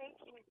now? Thank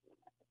you.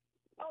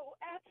 Oh,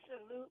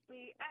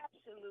 absolutely,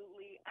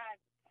 absolutely. I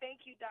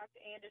thank you,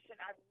 Dr. Anderson.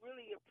 I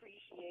really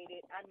appreciate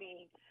it. I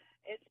mean,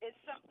 it's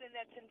something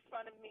that's in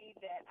front of me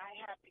that I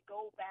have to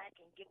go back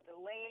and get the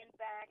land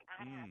back.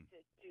 I have to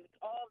do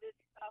all this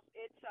stuff.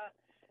 It's a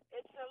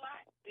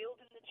lot.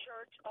 Building the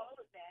church, all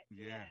of that.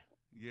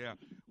 Yeah.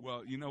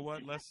 Well, you know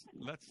what? Let's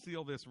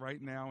seal this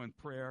right now in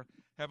prayer.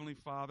 Heavenly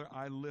Father,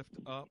 I lift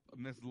up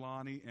Miss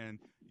Lonnie, and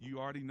you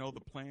already know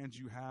the plans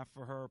you have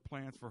for her,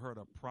 plans for her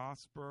to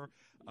prosper,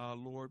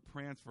 Lord,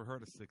 plans for her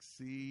to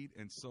succeed.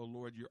 And so,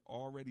 Lord, you're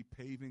already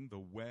paving the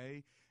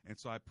way. And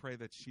so I pray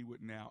that she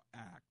would now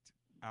act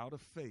out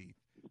of faith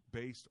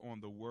based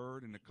on the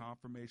word and the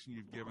confirmation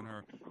you've given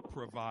her,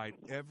 provide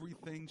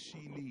everything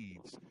she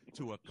needs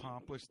to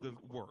accomplish the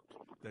work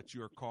that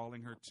you're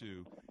calling her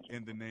to.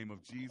 In the name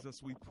of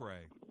Jesus, we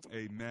pray.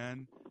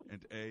 Amen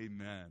and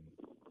amen.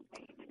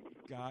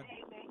 God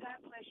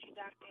bless you,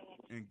 Dr.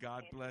 Anderson. And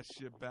God bless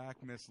you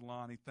back, Miss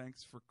Lonnie.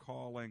 Thanks for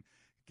calling.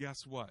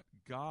 Guess what?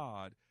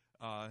 God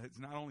is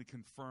not only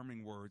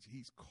confirming words,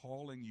 he's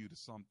calling you to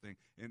something.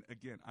 And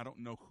again, I don't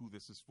know who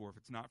this is for. If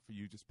it's not for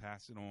you, just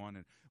pass it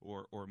on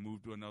or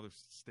move to another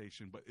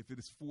station. But if it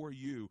is for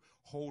you,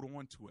 hold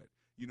on to it.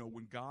 You know,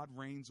 when God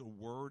rains a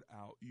word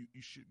out, you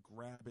should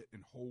grab it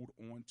and hold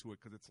on to it,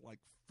 because it's like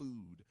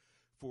food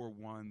for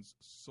one's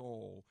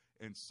soul.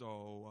 And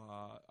so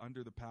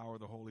under the power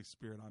of the Holy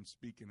Spirit, I'm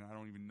speaking, and I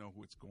don't even know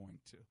who it's going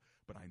to,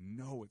 but I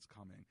know it's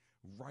coming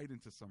right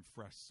into some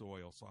fresh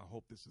soil. So I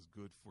hope this is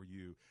good for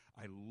you.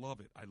 I love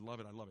it. I love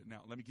it. I love it.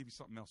 Now, let me give you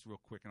something else real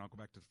quick, and I'll go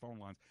back to the phone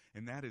lines.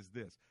 And that is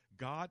this.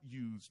 God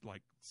used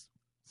like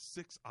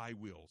 6 I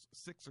wills,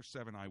 6 or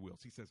 7 I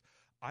wills. He says,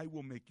 I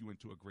will make you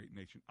into a great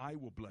nation. I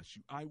will bless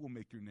you. I will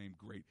make your name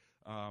great.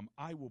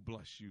 I will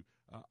bless you.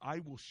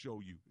 I will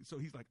show you. So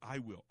he's like, I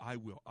will.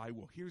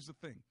 Here's the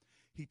thing.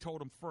 He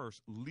told him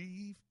first,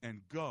 leave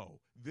and go.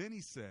 Then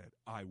he said,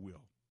 I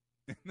will.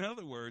 In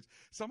other words,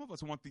 some of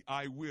us want the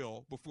I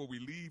will before we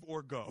leave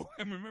or go.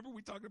 And remember,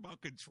 we talked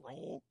about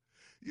control?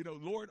 You know,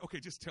 Lord, okay,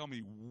 just tell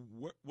me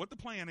what the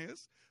plan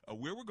is,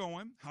 where we're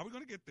going, how we're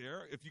going to get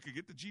there. If you could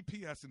get the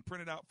GPS and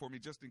print it out for me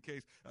just in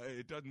case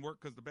it doesn't work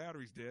because the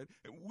battery's dead.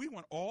 We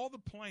want all the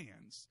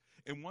plans.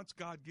 And once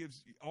God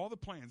gives all the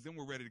plans, then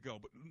we're ready to go.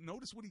 But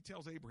notice what he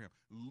tells Abraham.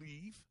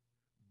 Leave,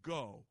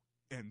 go,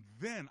 and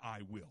then I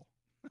will.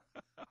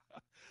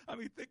 I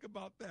mean, think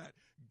about that.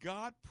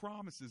 God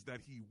promises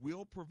that he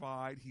will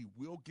provide. He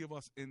will give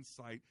us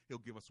insight. He'll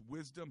give us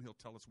wisdom. He'll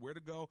tell us where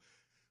to go.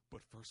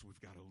 But first, we've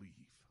got to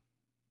leave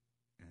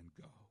and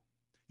go.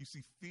 You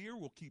see, fear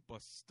will keep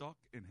us stuck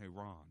in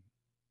Haran.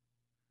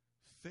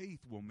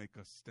 Faith will make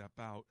us step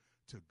out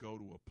to go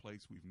to a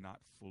place we've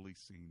not fully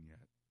seen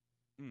yet.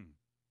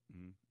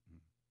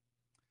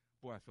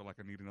 Boy, I feel like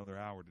I need another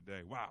hour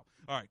today. Wow.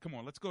 All right, come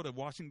on. Let's go to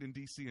Washington,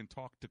 D.C. and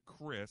talk to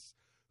Chris,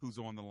 who's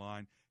on the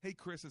line. Hey,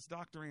 Chris, it's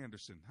Dr.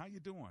 Anderson. How you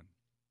doing?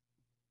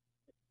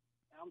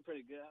 I'm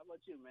pretty good. How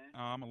about you, man?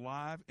 I'm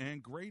alive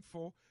and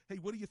grateful. Hey,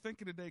 what are you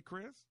thinking today,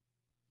 Chris?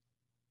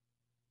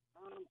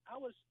 I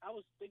was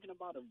thinking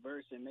about a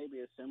verse, and maybe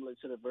it's similar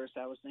to the verse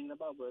I was thinking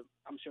about, but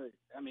I'm sure,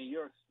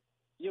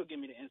 you'll give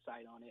me the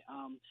insight on it.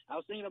 I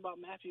was thinking about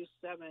Matthew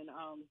 7,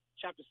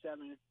 chapter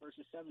 7,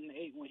 verses 7 and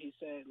 8, when he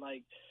said,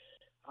 like,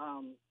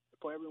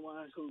 for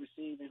everyone who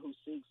receives and who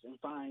seeks and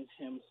finds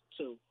him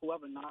too.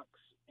 Whoever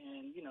knocks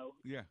and,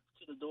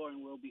 to the door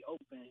and will be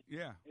open.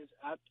 Yeah.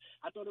 I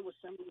thought it was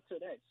similar to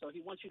that. So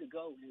he wants you to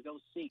go and go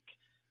seek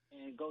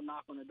and go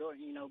knock on the door,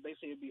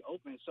 basically it'd be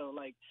open. So,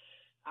 like,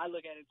 I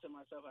look at it to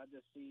myself, I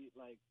just see,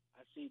 like,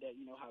 I see that,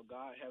 how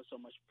God has so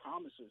much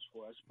promises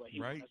for us, but he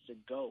wants us to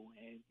go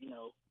and,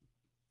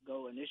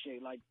 go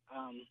initiate. Like,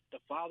 the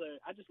Father,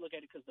 I just look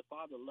at it because the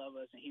Father loves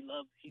us, and he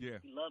loved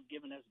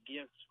giving us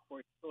gifts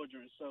for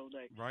children. So,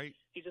 like,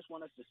 he just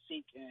wants us to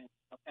seek and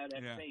have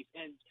that faith.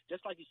 And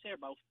just like you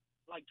said about,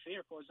 like,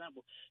 fear, for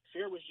example,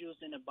 fear was used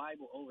in the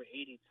Bible over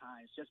 80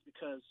 times just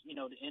because,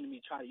 the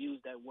enemy tried to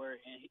use that word.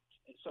 And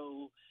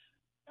so,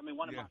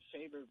 one of my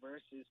favorite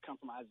verses come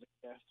from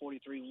Isaiah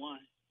 43:1.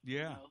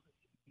 Yeah,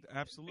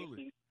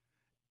 absolutely.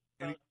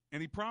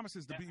 And he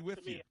promises to be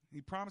with you.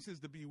 He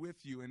promises to be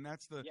with you, and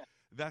that's the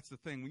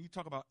thing. When you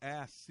talk about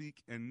ask,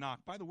 seek, and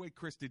knock. By the way,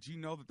 Chris, did you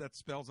know that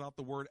spells out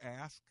the word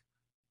ask?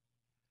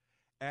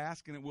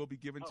 Ask, and it will be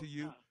given to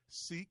you.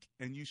 Seek,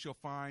 and you shall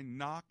find.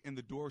 Knock, and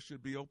the door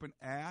should be open.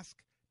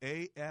 Ask,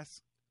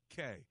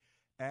 A-S-K.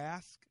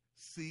 Ask,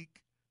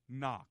 seek,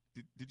 knock.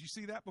 Did you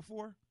see that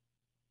before?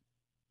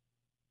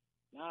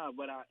 No,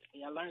 but I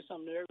learn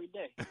something new every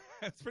day.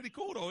 That's pretty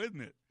cool, though, isn't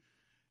it?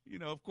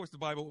 Of course, the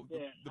Bible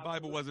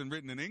wasn't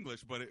written in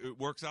English, but it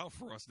works out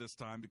for us this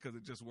time because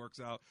it just works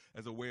out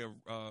as a way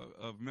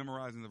of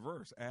memorizing the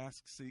verse.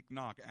 Ask, seek,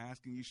 knock.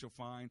 Ask, and ye shall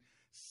find.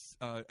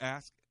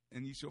 Ask,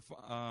 and ye shall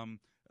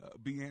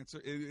be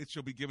answered. It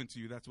shall be given to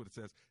you. That's what it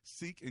says.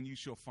 Seek, and you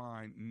shall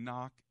find.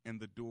 Knock,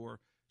 and the door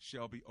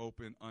shall be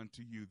open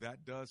unto you.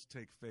 That does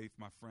take faith,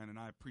 my friend, and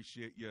I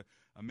appreciate you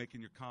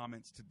making your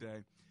comments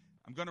today.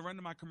 I'm going to run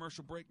to my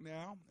commercial break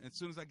now. As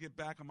soon as I get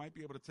back, I might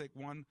be able to take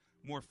one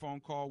more phone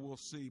call. We'll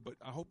see. But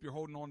I hope you're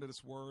holding on to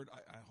this word.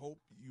 I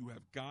hope you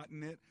have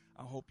gotten it.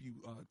 I hope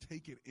you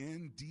take it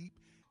in deep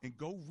and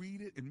go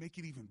read it and make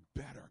it even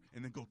better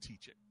and then go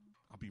teach it.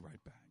 I'll be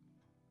right back.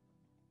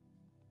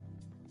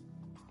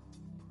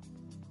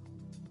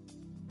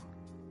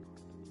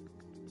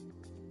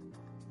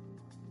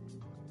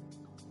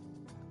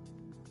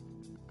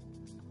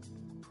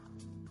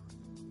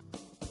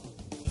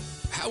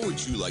 How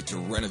would you like to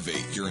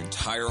renovate your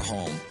entire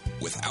home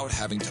without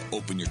having to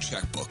open your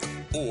checkbook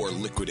or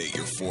liquidate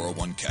your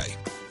 401k?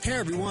 Hey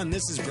everyone,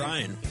 this is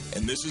Brian.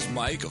 And this is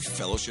Mike of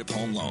Fellowship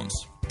Home Loans.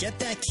 Get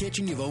that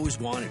kitchen you've always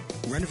wanted.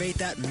 Renovate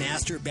that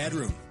master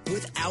bedroom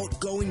without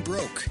going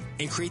broke.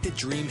 And create the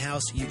dream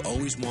house you've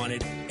always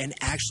wanted and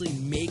actually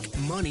make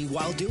money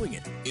while doing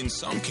it. In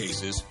some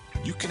cases,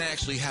 you can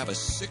actually have a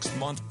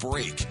 6-month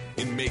break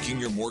in making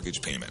your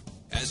mortgage payment.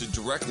 As a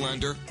direct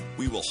lender,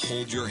 we will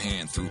hold your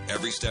hand through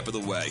every step of the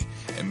way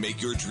and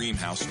make your dream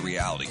house a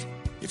reality.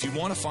 If you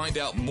want to find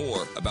out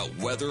more about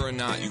whether or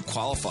not you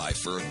qualify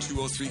for a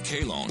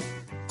 203K loan,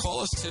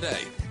 call us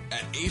today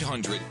at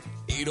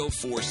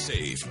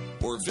 800-804-SAVE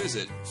or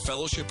visit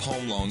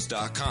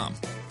fellowshiphomeloans.com.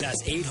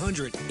 That's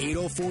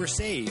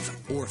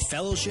 800-804-SAVE or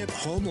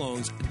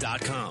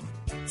fellowshiphomeloans.com.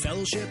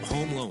 Fellowship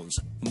Home Loans.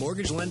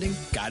 Mortgage lending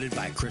guided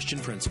by Christian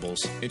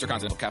principles.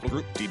 Intercontinental Capital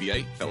Group,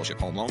 DBA,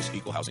 Fellowship Home Loans,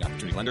 Equal Housing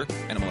Opportunity Lender,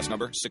 NMLS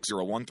number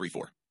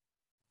 60134.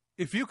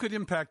 If you could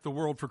impact the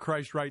world for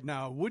Christ right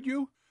now, would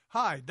you?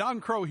 Hi,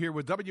 Don Crow here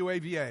with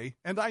WAVA,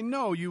 and I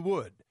know you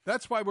would.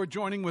 That's why we're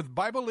joining with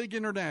Bible League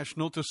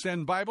International to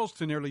send Bibles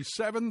to nearly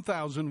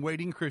 7,000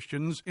 waiting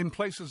Christians in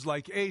places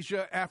like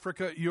Asia,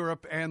 Africa,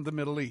 Europe, and the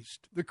Middle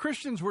East. The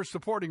Christians we're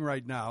supporting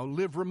right now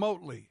live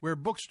remotely, where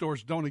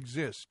bookstores don't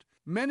exist.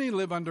 Many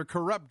live under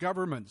corrupt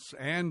governments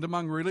and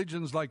among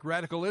religions like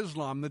radical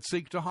Islam that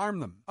seek to harm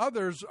them.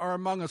 Others are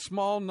among a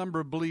small number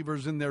of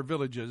believers in their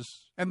villages,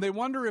 and they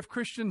wonder if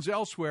Christians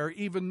elsewhere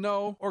even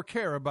know or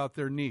care about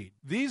their need.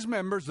 These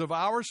members of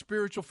our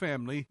spiritual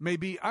family may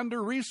be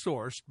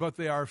under-resourced, but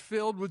they are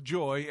filled with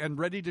joy and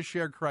ready to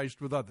share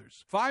Christ with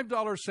others.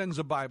 $5 sends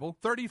a Bible,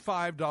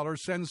 $35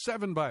 sends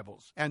 7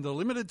 Bibles, and a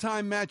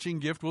limited-time matching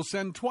gift will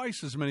send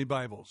twice as many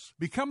Bibles.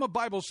 Become a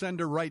Bible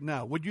sender right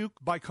now, would you?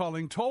 By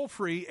calling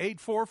toll-free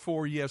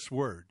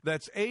 844-YES-WORD.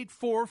 That's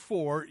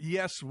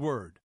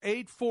 844-YES-WORD.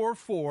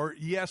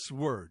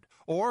 844-YES-WORD.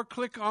 Or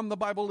click on the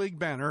Bible League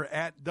banner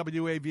at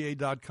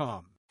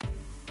WAVA.com.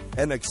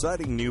 An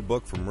exciting new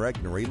book from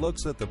Regnery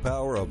looks at the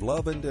power of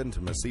love and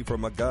intimacy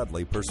from a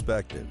godly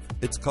perspective.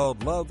 It's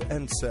called Love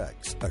and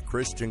Sex, a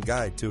Christian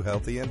guide to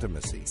healthy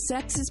intimacy.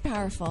 Sex is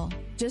powerful.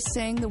 Just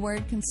saying the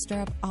word can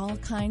stir up all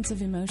kinds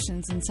of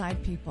emotions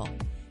inside people.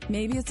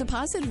 Maybe it's a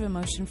positive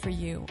emotion for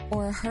you,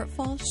 or a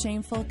hurtful,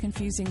 shameful,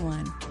 confusing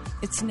one.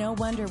 It's no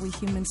wonder we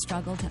humans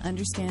struggle to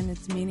understand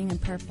its meaning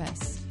and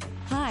purpose.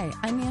 Hi,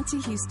 I'm Nancy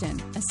Houston,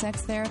 a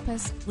sex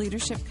therapist,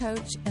 leadership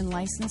coach, and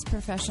licensed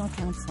professional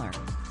counselor.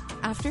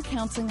 After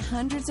counseling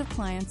hundreds of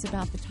clients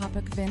about the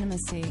topic of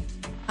intimacy,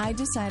 I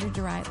decided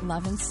to write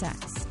Love and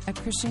Sex, a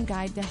Christian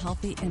guide to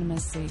healthy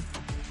intimacy.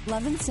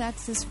 Love and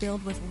Sex is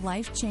filled with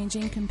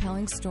life-changing,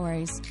 compelling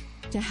stories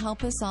to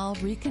help us all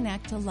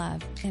reconnect to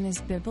love and is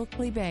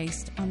biblically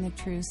based on the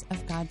truths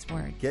of God's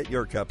Word. Get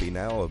your copy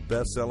now of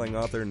best-selling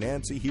author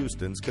Nancy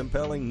Houston's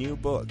compelling new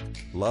book,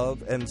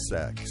 Love and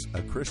Sex,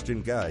 A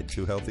Christian Guide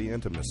to Healthy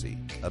Intimacy.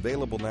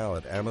 Available now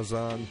at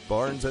Amazon,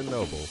 Barnes &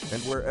 Noble,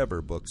 and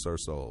wherever books are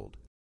sold.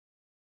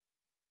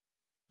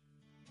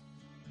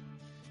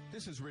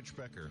 This is Rich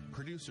Becker,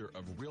 producer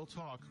of Real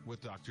Talk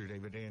with Dr.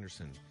 David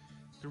Anderson.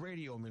 The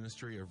radio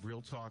ministry of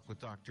Real Talk with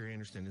Dr.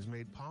 Anderson is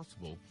made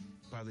possible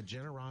by the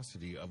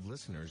generosity of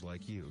listeners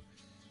like you.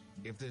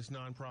 If this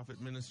nonprofit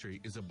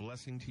ministry is a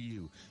blessing to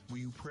you, will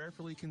you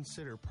prayerfully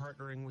consider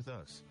partnering with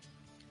us?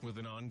 With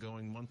an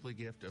ongoing monthly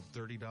gift of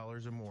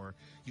 $30 or more,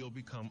 you'll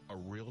become a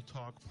Real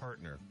Talk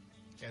partner.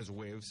 As a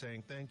way of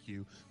saying thank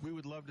you, we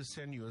would love to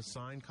send you a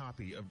signed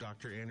copy of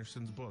Dr.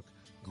 Anderson's book,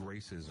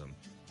 Gracism.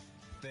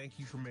 Thank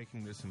you for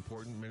making this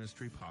important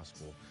ministry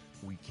possible.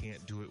 We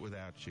can't do it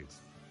without you.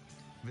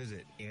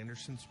 Visit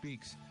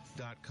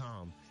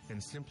AndersonSpeaks.com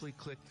and simply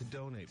click the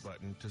donate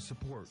button to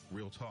support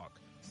Real Talk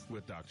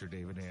with Dr.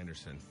 David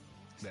Anderson.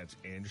 That's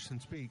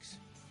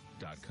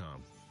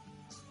AndersonSpeaks.com.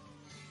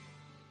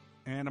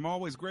 And I'm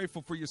always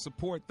grateful for your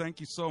support. Thank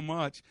you so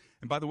much.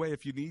 And by the way,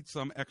 if you need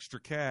some extra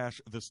cash,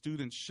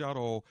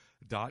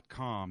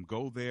 thestudentshuttle.com.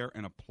 Go there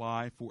and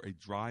apply for a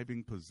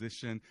driving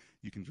position.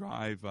 You can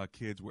drive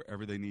kids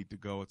wherever they need to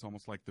go. It's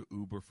almost like the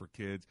Uber for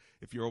kids.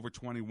 If you're over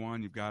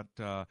 21, you've got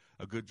a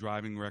good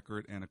driving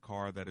record and a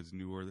car that is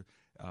newer,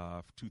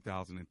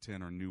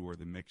 2010 or newer,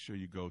 then make sure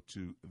you go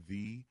to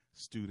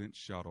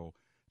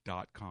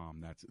thestudentshuttle.com.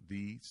 That's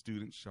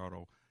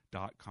thestudentshuttle.com.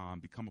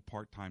 Become a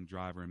part-time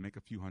driver and make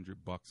a few $100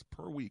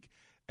 per week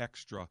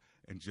extra,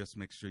 and just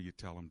make sure you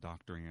tell them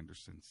Dr.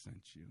 Anderson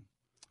sent you.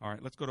 All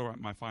right, let's go to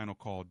my final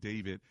call,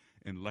 David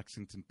in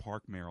Lexington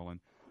Park, Maryland.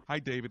 Hi,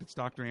 David. It's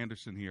Dr.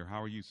 Anderson here.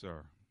 How are you,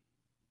 sir?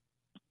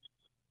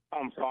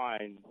 I'm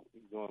fine.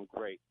 You're doing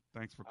great.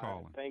 Thanks for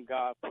calling. Thank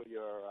God for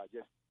your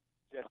just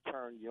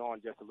turned you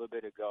on just a little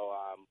bit ago.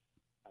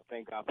 I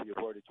thank God for your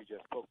word that you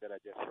just spoke that I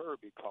just heard,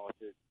 because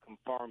it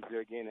confirms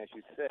there again, as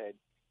you said.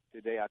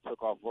 Today I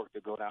took off work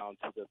to go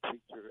down to the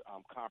preacher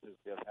conference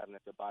they're having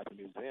at the Bible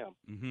Museum.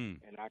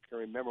 Mm-hmm. And I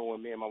can remember when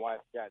me and my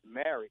wife got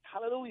married.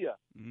 Hallelujah.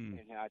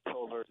 And I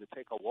told her to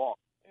take a walk.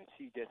 And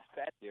she just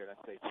sat there. And I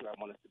said, sure, I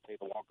want us to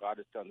take a walk.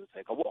 God has done to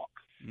take a walk.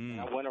 And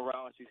I went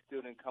around. She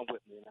still didn't come with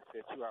me. And I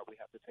said, sure, we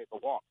have to take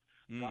a walk.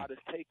 God has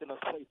taken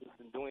us places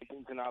and doing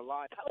things in our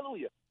lives.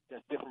 Hallelujah.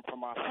 That's different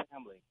from our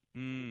family.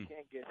 We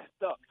can't get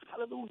stuck.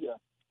 Hallelujah.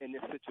 In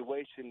this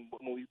situation,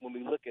 when we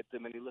look at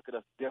them and they look at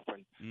us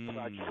different. So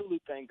I truly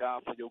thank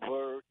God for your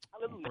word.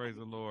 Hallelujah. Praise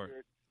the Lord.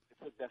 I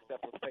took that step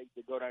of faith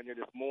to go down there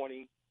this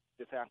morning,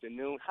 this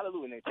afternoon.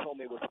 Hallelujah. And they told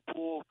me it was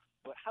full.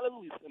 But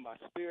hallelujah, in my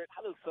spirit,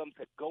 hallelujah, some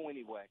said go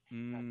anyway.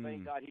 And I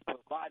thank God he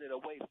provided a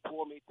way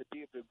for me to be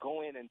able to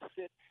go in and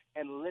sit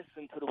and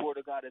listen to the word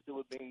of God as it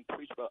was being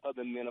preached by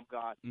other men of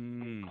God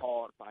and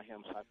called by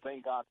him. So I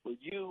thank God for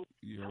you.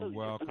 You're hallelujah,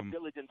 welcome.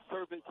 Diligent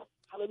servants.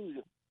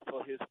 Hallelujah.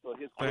 For his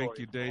Thank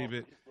you,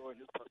 David.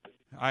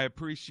 I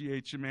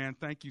appreciate you, man.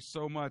 Thank you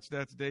so much.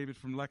 That's David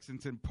from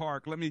Lexington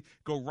Park. Let me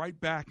go right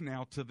back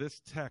now to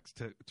this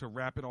text to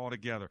wrap it all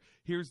together.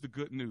 Here's the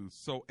good news.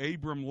 So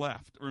Abram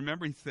left.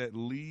 Remember, he said,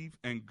 leave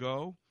and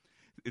go.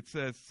 It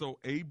says, so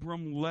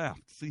Abram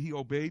left. See, he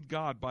obeyed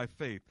God by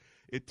faith.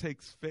 It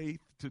takes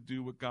faith to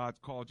do what God's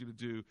called you to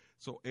do.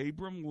 So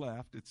Abram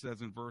left, it says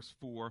in verse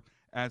 4,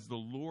 as the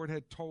Lord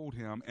had told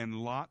him, and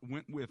Lot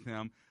went with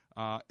him.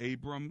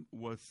 Abram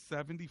was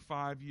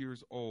 75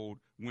 years old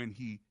when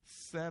he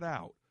set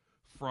out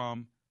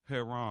from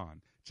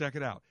Haran. Check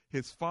it out.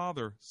 His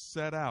father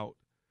set out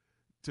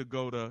to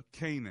go to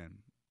Canaan.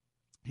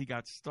 He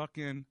got stuck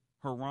in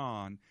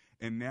Haran,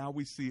 and now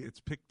we see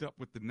it's picked up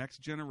with the next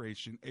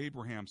generation.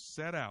 Abraham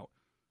set out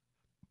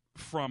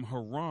from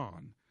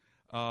Haran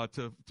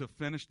to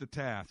finish the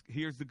task.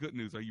 Here's the good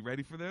news. Are you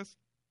ready for this?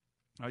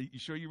 Are you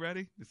sure you're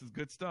ready? This is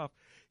good stuff.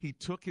 He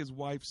took his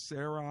wife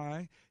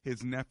Sarai,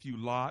 his nephew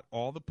Lot,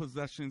 all the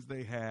possessions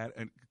they had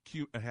and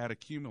had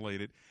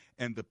accumulated,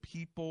 and the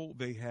people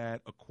they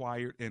had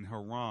acquired in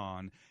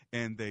Haran,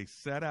 and they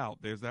set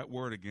out, there's that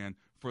word again,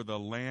 for the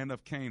land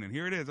of Canaan.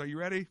 Here it is. Are you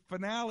ready?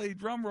 Finale,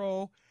 drum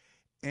roll.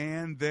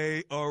 And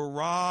they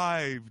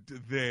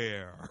arrived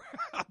there.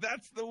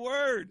 That's the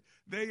word.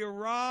 They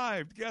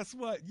arrived. Guess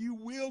what? You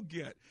will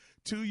get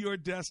to your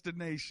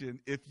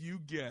destination if you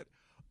get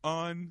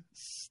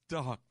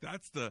unstuck.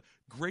 That's the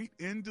great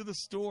end of the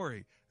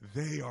story.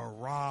 They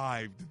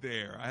arrived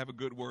there. I have a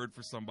good word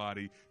for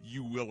somebody.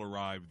 You will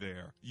arrive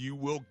there. You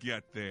will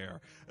get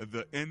there.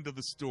 The end of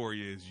the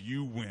story is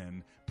you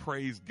win.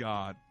 Praise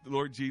God.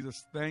 Lord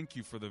Jesus, thank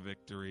you for the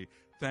victory.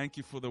 Thank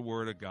you for the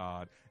word of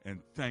God.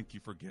 And thank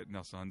you for getting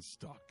us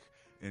unstuck.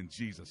 In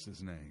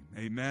Jesus' name,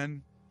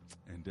 amen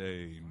and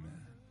amen.